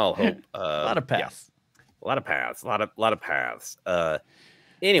 We can all hope. A lot of paths. Yeah. A lot of paths.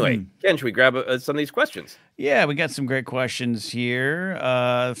 Anyway, Ken, should we grab some of these questions? Yeah, we got some great questions here.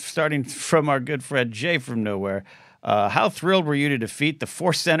 Starting from our good friend Jay from Nowhere. How thrilled were you to defeat the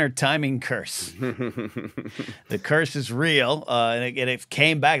ForceCenter timing curse? The curse is real, and it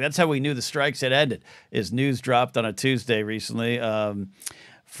came back. That's how we knew the strikes had ended. Is news dropped on a Tuesday recently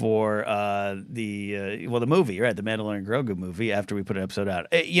for the movie, right? The Mandalorian Grogu movie. After we put an episode out,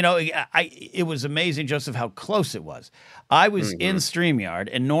 it was amazing, Joseph, how close it was. I was in StreamYard,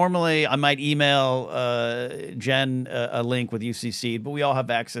 and normally I might email Jen a link with UCC, but we all have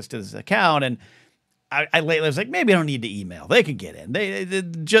access to this account, and I lately was like, maybe I don't need to email. They could get in.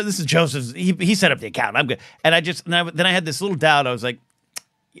 This is Joseph's. He set up the account. I'm good. And then I had this little doubt. I was like,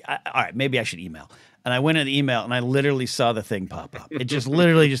 all right, maybe I should email. And I went in the email, and I literally saw the thing pop up. It just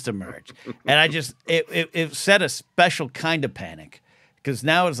literally just emerged. And it set a special kind of panic, because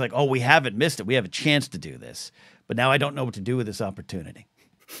now it's like, oh, we haven't missed it. We have a chance to do this. But now I don't know what to do with this opportunity.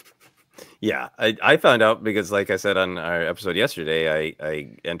 Yeah, I found out because, like I said on our episode yesterday, I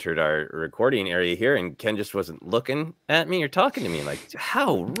entered our recording area here, and Ken just wasn't looking at me or talking to me. Like,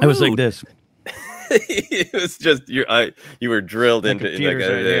 how rude. I was like this. It was just you were drilled into like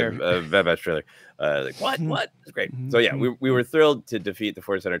a Bad Batch trailer. Like, what? It's great. So yeah, we were thrilled to defeat the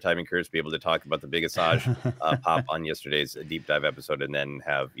ForceCenter timing curse, be able to talk about the big Asajj pop on yesterday's deep dive episode, and then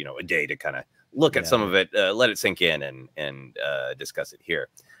have a day to kind of look at some of it, let it sink in, and discuss it here.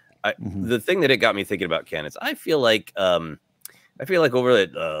 The thing that it got me thinking about, Ken, is I feel like over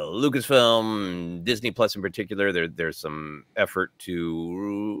at Lucasfilm, Disney Plus in particular, there's some effort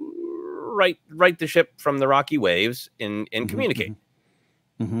to right the ship from the rocky waves and communicate,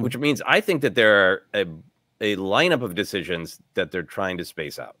 which means I think that there are a lineup of decisions that they're trying to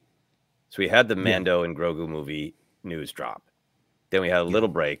space out. So we had the Mando and Grogu movie news drop. Then we had a little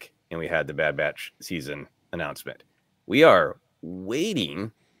break, and we had the Bad Batch season announcement. We are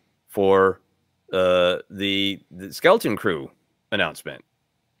waiting for the Skeleton Crew announcement,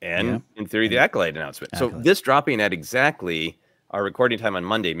 and in theory, the Acolyte announcement. So this dropping at exactly our recording time on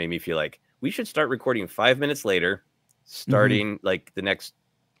Monday made me feel like we should start recording 5 minutes later, starting like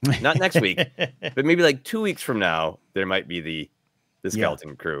not next week, but maybe like 2 weeks from now, there might be the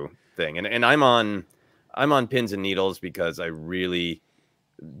Skeleton Crew thing. And I'm on pins and needles because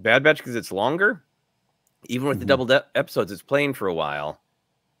Bad Batch, because it's longer, even with the double episodes, it's playing for a while.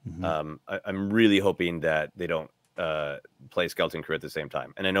 I'm really hoping that they don't play Skeleton Crew at the same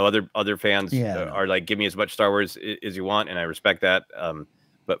time. And I know other fans are like, give me as much Star Wars as you want, and I respect that.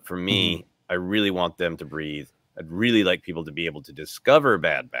 But for me, I really want them to breathe. I'd really like people to be able to discover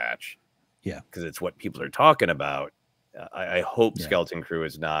Bad Batch. Yeah, because it's what people are talking about. I hope Skeleton Crew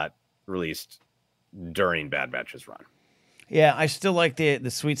is not released during Bad Batch's run. Yeah, I still like the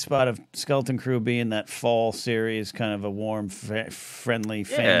sweet spot of Skeleton Crew being that fall series, kind of a warm, friendly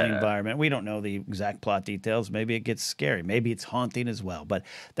family environment. We don't know the exact plot details. Maybe it gets scary. Maybe it's haunting as well. But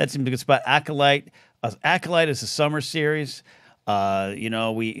that seems a good spot. Acolyte is a summer series. I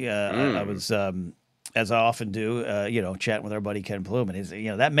was as I often do, chatting with our buddy Ken Plume,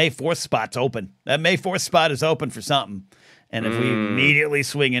 and that May 4th spot's open. That May 4th spot is open for something. And if we immediately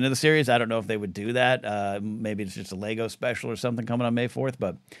swing into the series, I don't know if they would do that. Maybe it's just a Lego special or something coming on May 4th,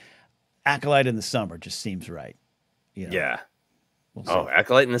 but Acolyte in the summer just seems right. Yeah. We'll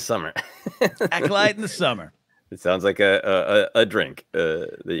Acolyte in the summer. Acolyte in the summer. It sounds like a drink that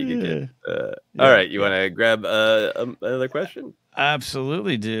you could get. All right, you want to grab another question?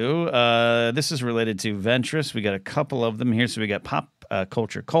 Absolutely do. This is related to Ventress. We got a couple of them here. So we got Pop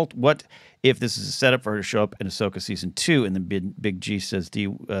Culture Cult. What if this is a setup for her to show up in Ahsoka Season 2? And then Big G says, do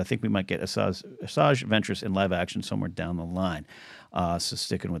you think we might get Asajj Ventress in live action somewhere down the line? So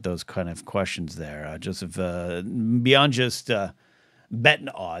sticking with those kind of questions there. Joseph, beyond just betting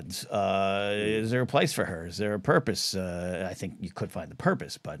odds, is there a place for her? Is there a purpose? I think you could find the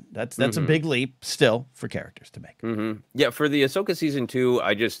purpose, but that's a big leap still for characters to make. Yeah, for the Ahsoka Season 2,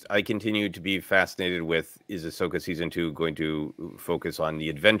 I continue to be fascinated with, is Ahsoka Season 2 going to focus on the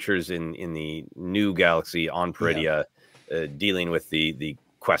adventures in the new galaxy on Peridia, dealing with the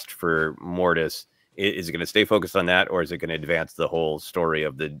quest for Mortis? Is it going to stay focused on that, or is it going to advance the whole story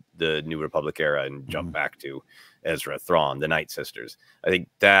of the New Republic era and jump back to Ezra, Thrawn, the Night Sisters? I think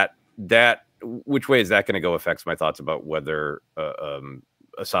that which way is that going to go affects my thoughts about whether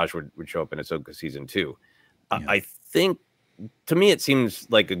Asajj would show up in Ahsoka Season 2. I think, to me, it seems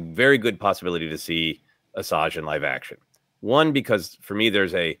like a very good possibility to see Asajj in live action. One, because for me,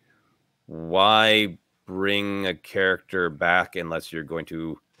 there's why bring a character back unless you're going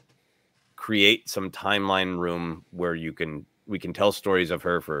to create some timeline room where we can tell stories of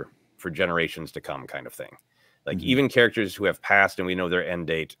her for generations to come, kind of thing. Like even characters who have passed and we know their end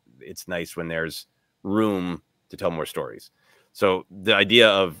date, it's nice when there's room to tell more stories. So the idea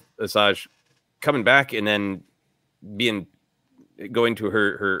of Asajj coming back and then going to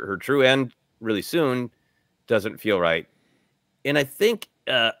her true end really soon doesn't feel right. And I think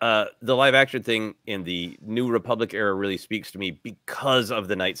the live action thing in the New Republic era really speaks to me because of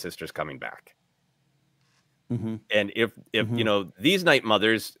the Night Sisters coming back. And if these Night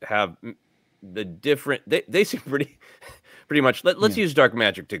Mothers have the different, they seem pretty much. Let's use dark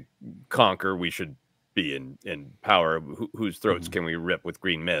magic to conquer. We should be in power. Whose throats can we rip with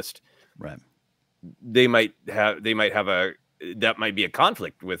green mist? Right. They might have that might be a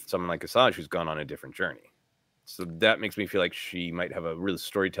conflict with someone like Asajj who's gone on a different journey. So that makes me feel like she might have a real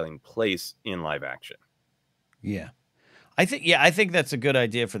storytelling place in live action. Yeah. I think that's a good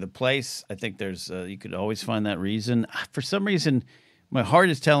idea for the place. I think there's you could always find that reason. For some reason, my heart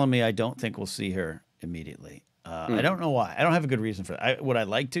is telling me I don't think we'll see her immediately. I don't know why. I don't have a good reason for that. Would I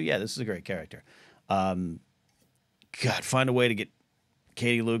like to? Yeah, this is a great character. God, find a way to get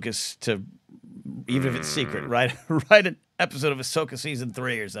Katie Lucas to, even if it's secret, write an episode of Ahsoka Season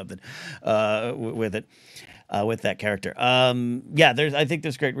 3 or something with it. With that character. I think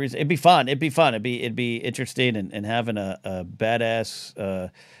there's great reason. It'd be fun. It'd be interesting and having a badass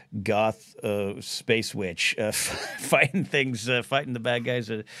goth space witch fighting the bad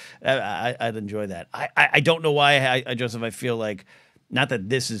guys. I'd enjoy that. I don't know why, Joseph, I feel like, not that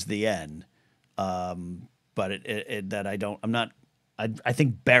this is the end, but I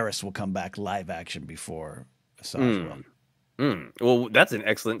think Barriss will come back live action before Asajj will. Well, that's an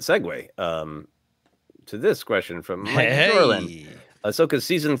excellent segue. To this question from Mike Dorland. Ahsoka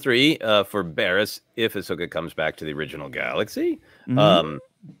Season 3 for Barriss, if Ahsoka comes back to the original galaxy. I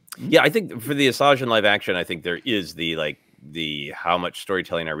think for the Asajj in live action, I think there is the how much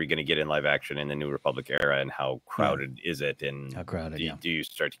storytelling are we going to get in live action in the New Republic era, and how crowded is it? And how crowded, do you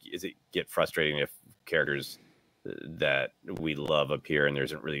is it get frustrating if characters that we love appear and there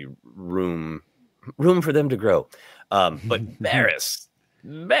isn't really room for them to grow? But Barriss,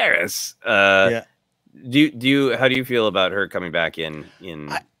 Do you how do you feel about her coming back in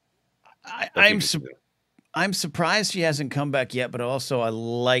I'm surprised she hasn't come back yet, but also I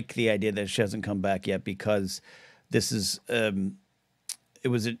like the idea that she hasn't come back yet, because this is there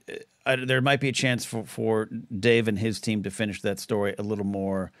might be a chance for Dave and his team to finish that story a little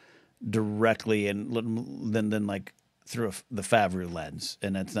more directly and than like through the Favreau lens,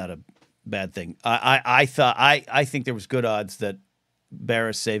 and that's not a bad thing. I think there was good odds that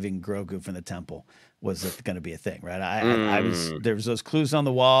Barriss saving Grogu from the temple was going to be a thing, right? There was those clues on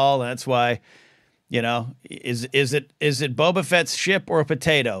the wall, and that's why, is it Boba Fett's ship or a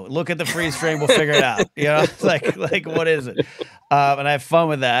potato? Look at the freeze frame, we'll figure it out. Like what is it? And I have fun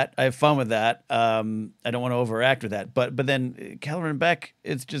with that. I don't want to overact with that, but then Kelleran Beck,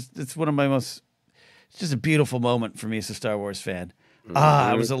 it's one of my most. It's just a beautiful moment for me as a Star Wars fan.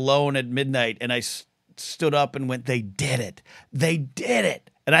 I was alone at midnight, and I stood up and went, "They did it! They did it!"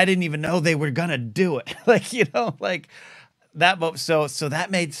 and I didn't even know they were gonna do it. Like, you know, like that. So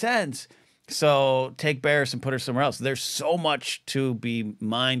that made sense. So take Barriss and put her somewhere else. There's so much to be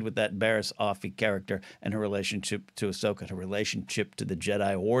mined with that Barriss Offee character and her relationship to Ahsoka, her relationship to the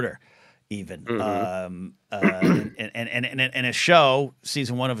Jedi Order, even. And a show,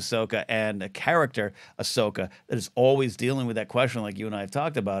 season 1 of Ahsoka, and a character, Ahsoka, that is always dealing with that question, like you and I have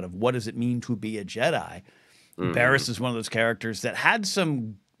talked about, of what does it mean to be a Jedi? Barriss is one of those characters that had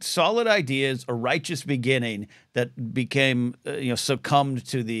some solid ideas, a righteous beginning that became, succumbed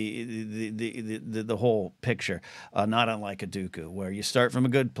to the whole picture. Not unlike a Dooku, where you start from a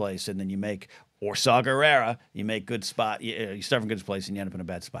good place and then you make, or Saw Gerrera, you make good spot. You start from a good place and you end up in a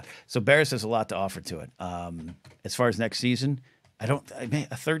bad spot. So Barriss has a lot to offer to it. As far as next season,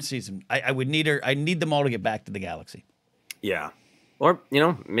 a third season. I would need her. I need them all to get back to the galaxy. Yeah, or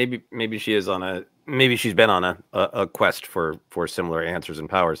maybe she is on a. Maybe she's been on a quest for similar answers and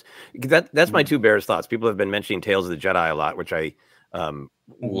powers. That's my two Barriss thoughts. People have been mentioning Tales of the Jedi a lot, which I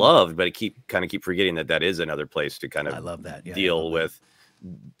loved, but I keep forgetting that is another place to kind of I love that. Yeah, deal with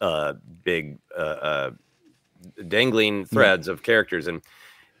big dangling threads of characters, and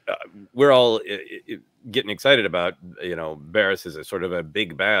we're all getting excited about Barriss as a sort of a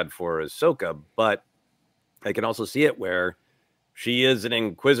big bad for Ahsoka, but I can also see it where she is an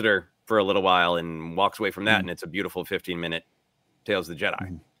Inquisitor for a little while and walks away from that, and it's a beautiful 15-minute Tales of the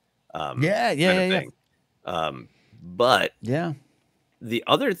Jedi. Thing. But the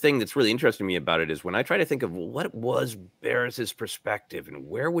other thing that's really interesting to me about it is when I try to think of what was Barriss's perspective and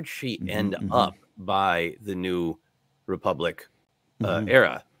where would she end up by the New Republic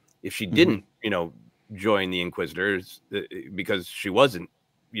era if she didn't, join the Inquisitors, because she wasn't,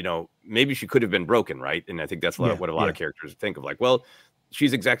 maybe she could have been broken, right? And I think that's what a lot of characters think of, like, well,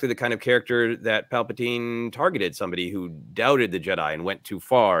 she's exactly the kind of character that Palpatine targeted, somebody who doubted the Jedi and went too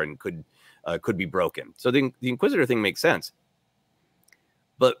far and could be broken. So the Inquisitor thing makes sense.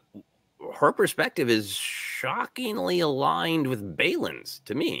 But her perspective is shockingly aligned with Balin's,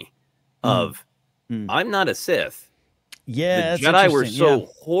 to me, of I'm not a Sith. Yeah, the Jedi were so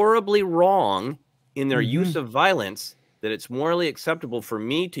horribly wrong in their use of violence that it's morally acceptable for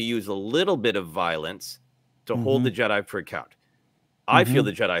me to use a little bit of violence to hold the Jedi for account. I feel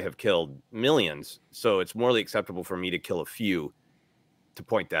the Jedi have killed millions, so it's morally acceptable for me to kill a few to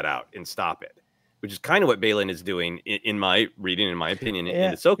point that out and stop it, which is kind of what Balin is doing in my reading, in my opinion,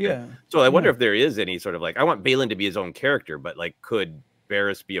 in Ahsoka. Yeah. So I wonder if there is any sort of, like, I want Balin to be his own character, but, like, could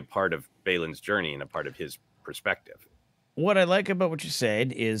Barriss be a part of Balin's journey and a part of his perspective? What I like about what you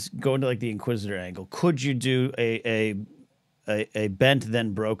said is going to, like, the Inquisitor angle. Could you do a bent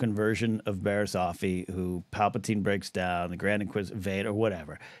then broken version of Barriss Offee, who Palpatine breaks down, the Grand Inquisitor, Vader, or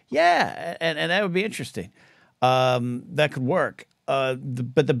whatever? Yeah, and that would be interesting. That could work. But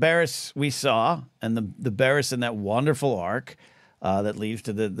the Barriss we saw, and the Barriss in that wonderful arc that leads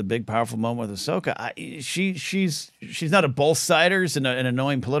to the big powerful moment with Ahsoka, she's not a both siders in an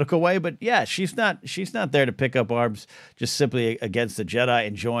annoying political way, but yeah, she's not there to pick up arms just simply against the Jedi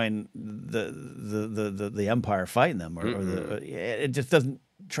and join the Empire fighting them, it just doesn't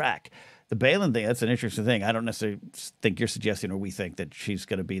track. The Balin thing, that's an interesting thing. I don't necessarily think you're suggesting, or we think, that she's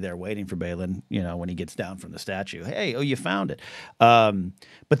going to be there waiting for Balin, when he gets down from the statue. Hey, you found it. But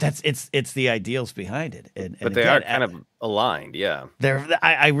it's the ideals behind it. But they are kind of aligned, yeah.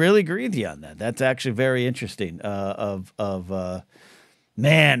 I really agree with you on that. That's actually very interesting.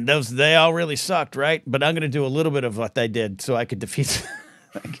 Man, they all really sucked, right? But I'm going to do a little bit of what they did so I could defeat.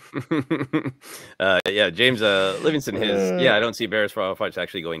 James Livingston, I don't see Barriss Offee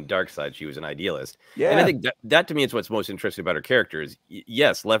actually going dark side. She was an idealist, and I think that to me is what's most interesting about her character. Is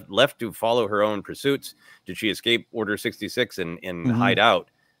yes, left to follow her own pursuits. Did she escape Order 66 and hide out?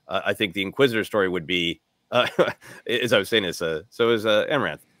 I think the Inquisitor story would be, as I was saying this, so is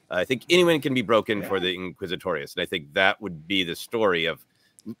Amaranth. I think anyone can be broken for the Inquisitorius, and I think that would be the story of.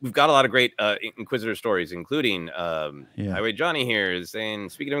 We've got a lot of great Inquisitor stories, including Highway Johnny here is saying,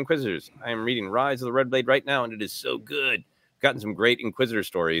 speaking of Inquisitors, I am reading Rise of the Red Blade right now, and it is so good. I've gotten some great Inquisitor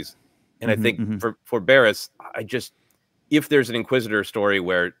stories. And I think for Barriss, if there's an Inquisitor story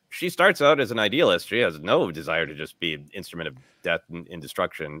where she starts out as an idealist, she has no desire to just be an instrument of death and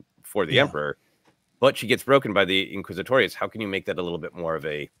destruction for the Emperor, but she gets broken by the Inquisitorius. How can you make that a little bit more of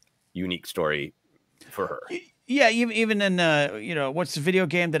a unique story for her? Yeah, even in what's the video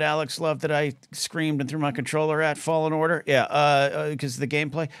game that Alex loved that I screamed and threw my controller at? Fallen Order. Yeah, because the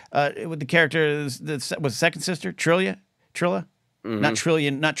gameplay with the character was Second Sister Trilla, not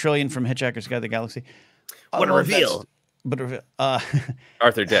Trillian from Hitchhiker's Guide to the Galaxy. What a reveal! But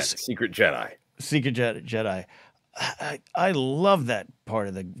Arthur Dent, Secret Jedi. Secret Jedi. I love that part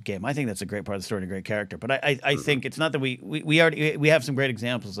of the game. I think that's a great part of the story and a great character. But I think it's not that we already we have some great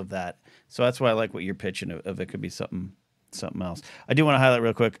examples of that. So that's why I like what you're pitching of it could be something else. I do want to highlight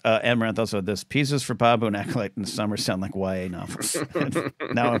real quick. Amaranth also had this: pieces for Pabu and Acolyte in the summer sound like YA novels.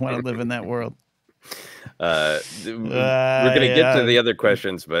 Now I want to live in that world. We're gonna get to the other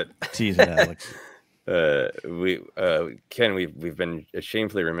questions, but tease it, Alex. Ken, we've been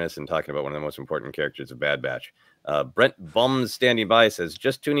shamefully remiss in talking about one of the most important characters of Bad Batch. Brent Bums standing by says,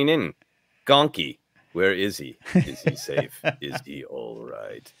 just tuning in. Gonky, where is he? Is he safe? Is he all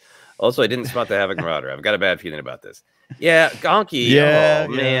right? Also, I didn't spot the Havoc Marauder. I've got a bad feeling about this. Yeah, Gonky. Yeah,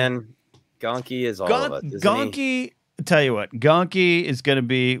 man. Gonky is all of us. Gonky, tell you what, Gonky is going to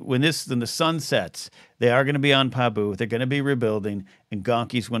be, when the sun sets, they are going to be on Pabu. They're going to be rebuilding, and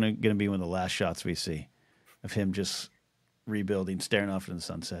Gonky's going to be one of the last shots we see of him just rebuilding, staring off into the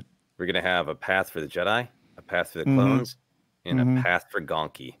sunset. We're going to have a path for the Jedi, a path for the clones, and a path for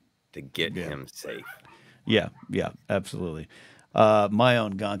Gonky to get him safe. Yeah, absolutely. My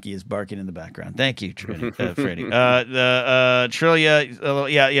own Gonky is barking in the background. Thank you, Freddie. Trillia,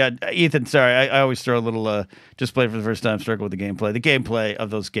 yeah. Ethan, sorry, I always throw a little just play for the first time, struggle with the gameplay. The gameplay of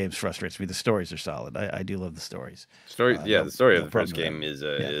those games frustrates me. The stories are solid. I do love the stories. The story of the first game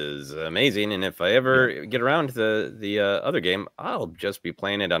is amazing. And if I ever get around to the other game, I'll just be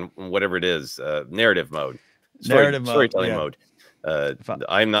playing it on whatever it is, narrative mode, storytelling mode.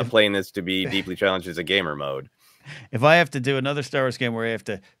 I'm not playing this to be deeply challenged as a gamer mode. If I have to do another Star Wars game where I have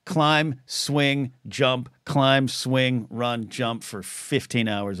to climb, swing, jump, climb, swing, run, jump for 15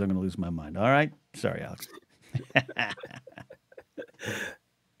 hours, I'm going to lose my mind. All right? Sorry, Alex.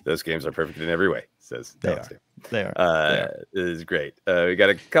 Those games are perfect in every way, says Alex. They are. It is great. We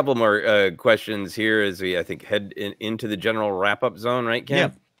got a couple more questions here as we, I think, head into the general wrap-up zone, right, Ken? Yeah.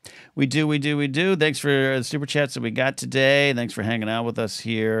 We do. Thanks for the super chats that we got today. Thanks for hanging out with us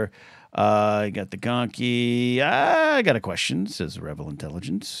here. I got the Gonky. I got a question, says Rebel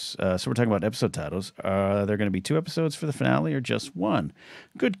Intelligence. So we're talking about episode titles. Are there going to be 2 episodes for the finale or just 1?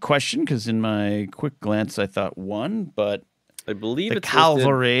 Good question, because in my quick glance, I thought 1, but I believe it's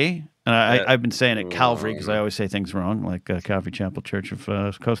Calvary. And I've been saying it Calvary because I always say things wrong, like Calvary Chapel Church of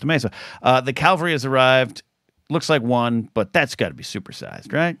Costa Mesa. The Calvary has arrived. Looks like 1, but that's got to be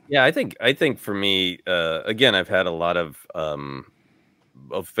supersized, right? Yeah, I think for me, again, I've had a lot of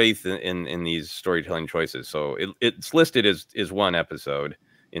faith in these storytelling choices. So it's listed as 1 episode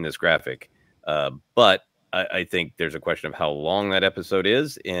in this graphic. But I think there's a question of how long that episode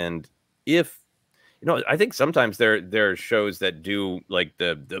is. And if, I think sometimes there are shows that do like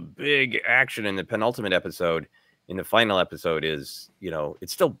the big action in the penultimate episode. In the final episode is,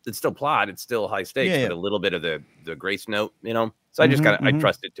 it's still plot, it's still high stakes, but a little bit of the grace note, So I just I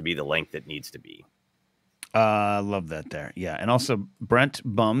trust it to be the length it needs to be. Love that there. Yeah. And also Brent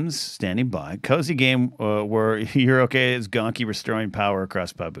Bums standing by. Cozy game where you're okay is Gonky restoring power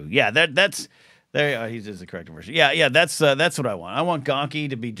across Pabu. Yeah, that's there. He does the correct version. Yeah. That's what I want. I want Gonky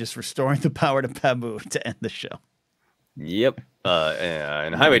to be just restoring the power to Pabu to end the show. Yep.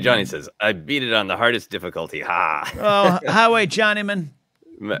 And Highway Johnny says, I beat it on the hardest difficulty. Ha. Oh, Highway Johnny, man.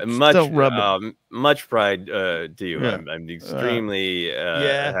 Much pride to you. Yeah. I'm extremely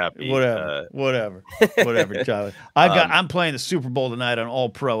happy. Whatever, Charlie. I'm playing the Super Bowl tonight on All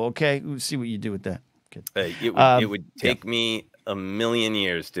Pro. Okay, we'll see what you do with that. It would take me a million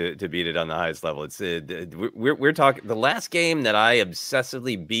years to beat it on the highest level. It's we're talking the last game that I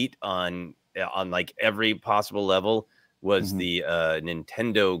obsessively beat on like every possible level was the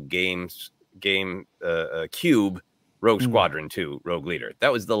Nintendo game Cube. Rogue Squadron 2, Rogue Leader.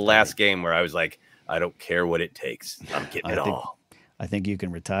 That was the last game where I was like, I don't care what it takes. I'm getting it all. I think you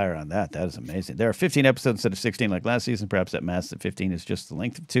can retire on that. That is amazing. There are 15 episodes instead of 16 like last season. Perhaps that math at 15 is just the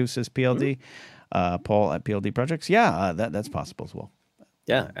length of 2, says PLD. Paul at PLD Projects. Yeah, that's possible as well.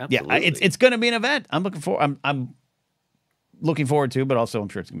 Yeah, absolutely. Yeah, it's going to be an event. I'm looking forward to, but also I'm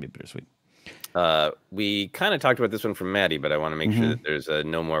sure it's going to be bittersweet. We kind of talked about this one from Maddie, but I want to make sure that there's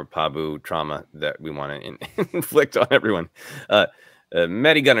no more Pabu trauma that we want to inflict on everyone.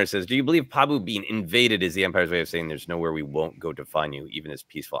 Maddie Gunner says, do you believe Pabu being invaded is the Empire's way of saying there's nowhere we won't go to find you, even this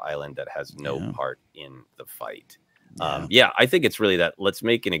peaceful island that has no part in the fight? I think it's really that let's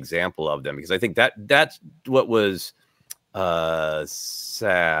make an example of them, because I think that's what was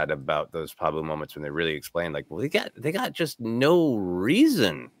sad about those Pabu moments when they really explained, like, well, they got just no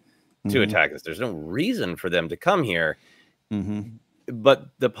reason to attack us. There's no reason for them to come here. But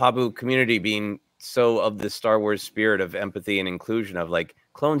the Pabu community being so of the Star Wars spirit of empathy and inclusion of like,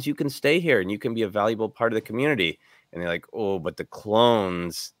 clones, you can stay here and you can be a valuable part of the community. And they're like, oh, but the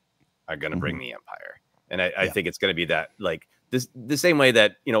clones are going to bring the Empire. And I think it's going to be that, like, the same way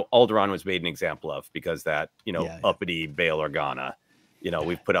that, Alderaan was made an example of, because that, uppity Bail Organa,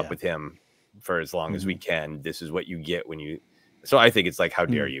 we've put up with him for as long as we can. This is what you get when you. So I think it's like, how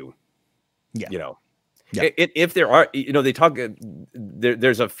dare you? Yeah. If there are, they talk,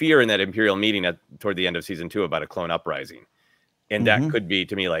 there's a fear in that Imperial meeting toward the end of season 2 about a clone uprising. And that could be,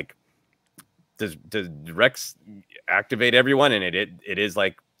 to me, like, does Rex activate everyone? And it is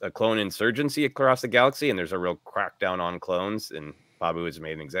like a clone insurgency across the galaxy, and there's a real crackdown on clones, and Babu is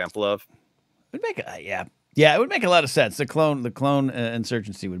made an example of. It would make it would make a lot of sense. The clone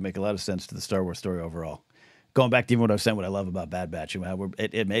insurgency would make a lot of sense to the Star Wars story overall. Going back to even what I was saying, what I love about Bad Batch,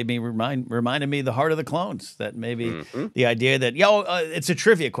 it made me reminded me of the Heart of the Clones. That maybe the idea that it's a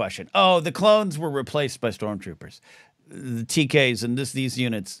trivia question. Oh, the clones were replaced by stormtroopers, the TKs, and these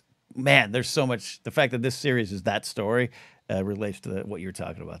units. Man, there's so much. The fact that this series is that story relates to what you're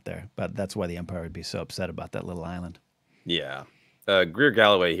talking about there. But that's why the Empire would be so upset about that little island. Yeah, Greer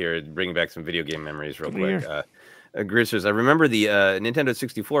Galloway here, bringing back some video game memories real quick. Greer says, I remember the Nintendo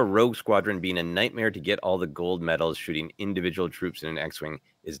 64 Rogue Squadron being a nightmare to get all the gold medals. Shooting individual troops in an X-Wing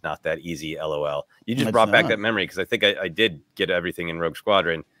is not that easy, LOL. You just brought back that memory, because I think I did get everything in Rogue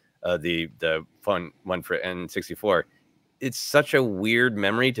Squadron, the fun one for N64. It's such a weird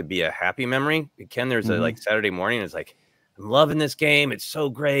memory to be a happy memory. Ken, there's a like Saturday morning, it's like, I'm loving this game. It's so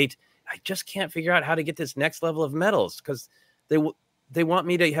great. I just can't figure out how to get this next level of medals, because they want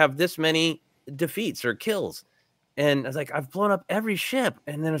me to have this many defeats or kills. And I was like, I've blown up every ship.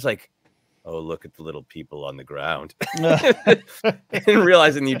 And then it's like, oh, look at the little people on the ground. And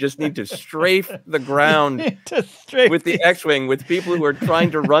realizing you just need to strafe the ground with the X-Wing, with people who are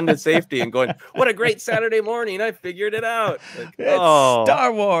trying to run to safety and going, what a great Saturday morning. I figured it out. Like, it's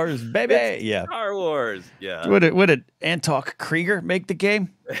Star Wars, baby. Star Wars. Yeah. Would it Antok Krieger make the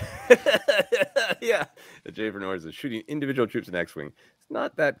game? Yeah. Jay Vernor is shooting individual troops in X-Wing. It's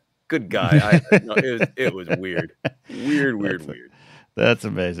not that good guy. No, it was weird. Weird. That's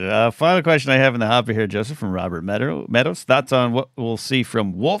amazing. Final question I have in the hopper here, Joseph, from Robert Meadows. Thoughts on what we'll see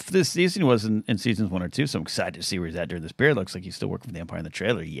from Wolf this season? He was in seasons 1 or 2, so I'm excited to see where he's at during this period. Looks like he's still working for the Empire in the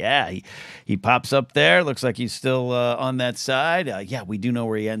trailer. Yeah, he pops up there. Looks like he's still on that side. Yeah, we do know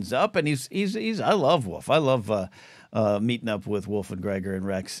where he ends up, and he's. I love Wolf. I love meeting up with Wolf and Gregor and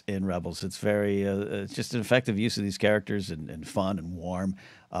Rex in Rebels. It's very, it's just an effective use of these characters and fun and warm.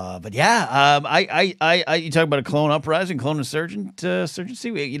 But yeah, you talk about a clone uprising, clone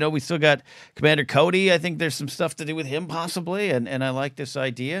insurgency. We still got Commander Cody. I think there's some stuff to do with him possibly, and I like this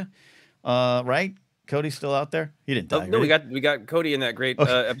idea. Right? Cody's still out there. He didn't die. No, we got Cody in that great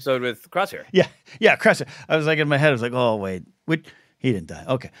episode with Crosshair. Yeah, Crosshair. I was like in my head, I was like, oh wait, he didn't die.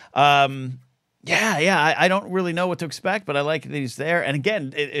 Okay. Yeah. I don't really know what to expect, but I like that he's there. And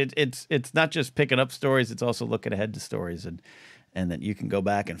again, it's not just picking up stories; it's also looking ahead to stories, and that you can go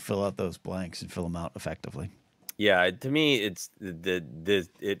back and fill out those blanks and fill them out effectively. Yeah, to me, it's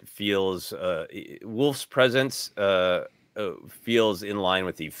it feels Wolf's presence feels in line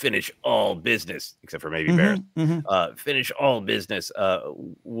with the finish all business, except for maybe Bears. Finish all business.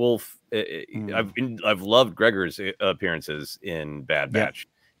 Wolf. I've loved Gregor's appearances in Bad Batch.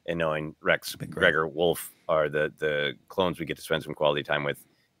 And knowing Rex, Gregor, Wolf are the clones we get to spend some quality time with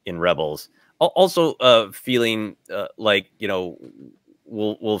in Rebels. Also, feeling like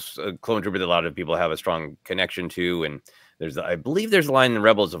Wolf's clone trooper that a lot of people have a strong connection to, and I believe there's a line in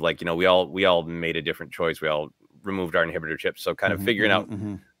Rebels of like, we all made a different choice. We all removed our inhibitor chips. So kind of figuring out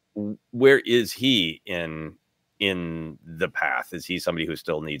where is he in the path? Is he somebody who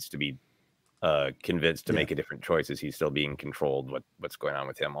still needs to be convinced to make a different choice? Is he still being controlled? What's going on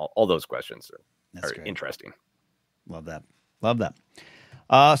with him? All those questions are interesting. Love that.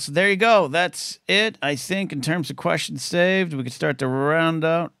 So there you go. That's it, I think, in terms of questions saved. We can start to round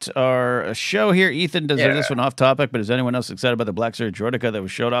out our show here. Ethan does this one off topic, but is anyone else excited about the Black Series Droideka that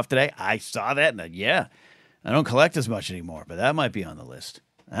was showed off today? I saw that, and I don't collect as much anymore, but that might be on the list.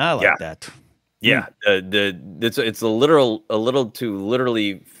 I like that. Yeah, it's a little too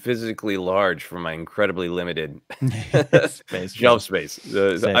literally physically large for my incredibly limited shelf space.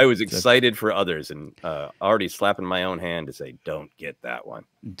 I was excited for others, and already slapping my own hand to say, "Don't get that one."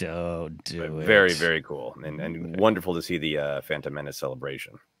 Don't do it. Very, very cool, and wonderful to see the Phantom Menace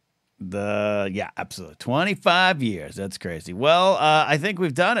celebration. Absolutely. 25 years. That's crazy. Well, I think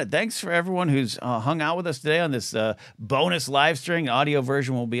we've done it. Thanks for everyone who's hung out with us today on this bonus live stream. Audio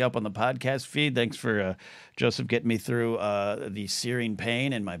version will be up on the podcast feed. Thanks for Joseph getting me through the searing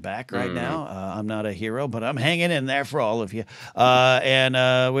pain in my back right now. I'm not a hero, but I'm hanging in there for all of you. And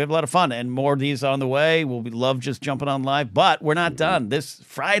we have a lot of fun, and more of these on the way. We'll love just jumping on live, but we're not done. This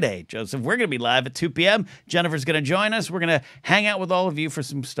Friday, Joseph, we're going to be live at 2 p.m. Jennifer's going to join us. We're going to hang out with all of you for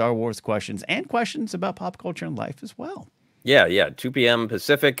some Star Wars questions and questions about pop culture and life as well. Yeah, 2 p.m.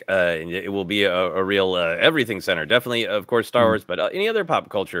 Pacific. It will be a real everything center. Definitely, of course, Star Wars, but any other pop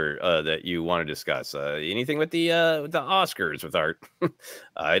culture that you want to discuss. Anything with the Oscars with art.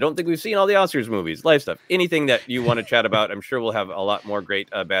 I don't think we've seen all the Oscars movies, live stuff. Anything that you want to chat about, I'm sure we'll have a lot more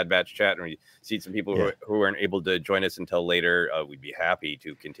great Bad Batch chat. And we see some people who weren't able to join us until later. We'd be happy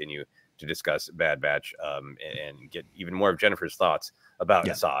to continue to discuss Bad Batch and get even more of Jennifer's thoughts about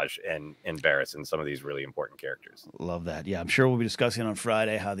Asajj and Barriss and some of these really important characters. Love that. Yeah, I'm sure we'll be discussing on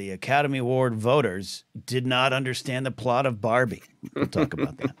Friday how the Academy Award voters did not understand the plot of Barbie. We'll talk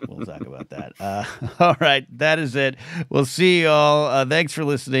about that. All right, that is it. We'll see you all. Thanks for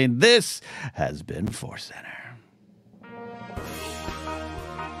listening. This has been ForceCenter.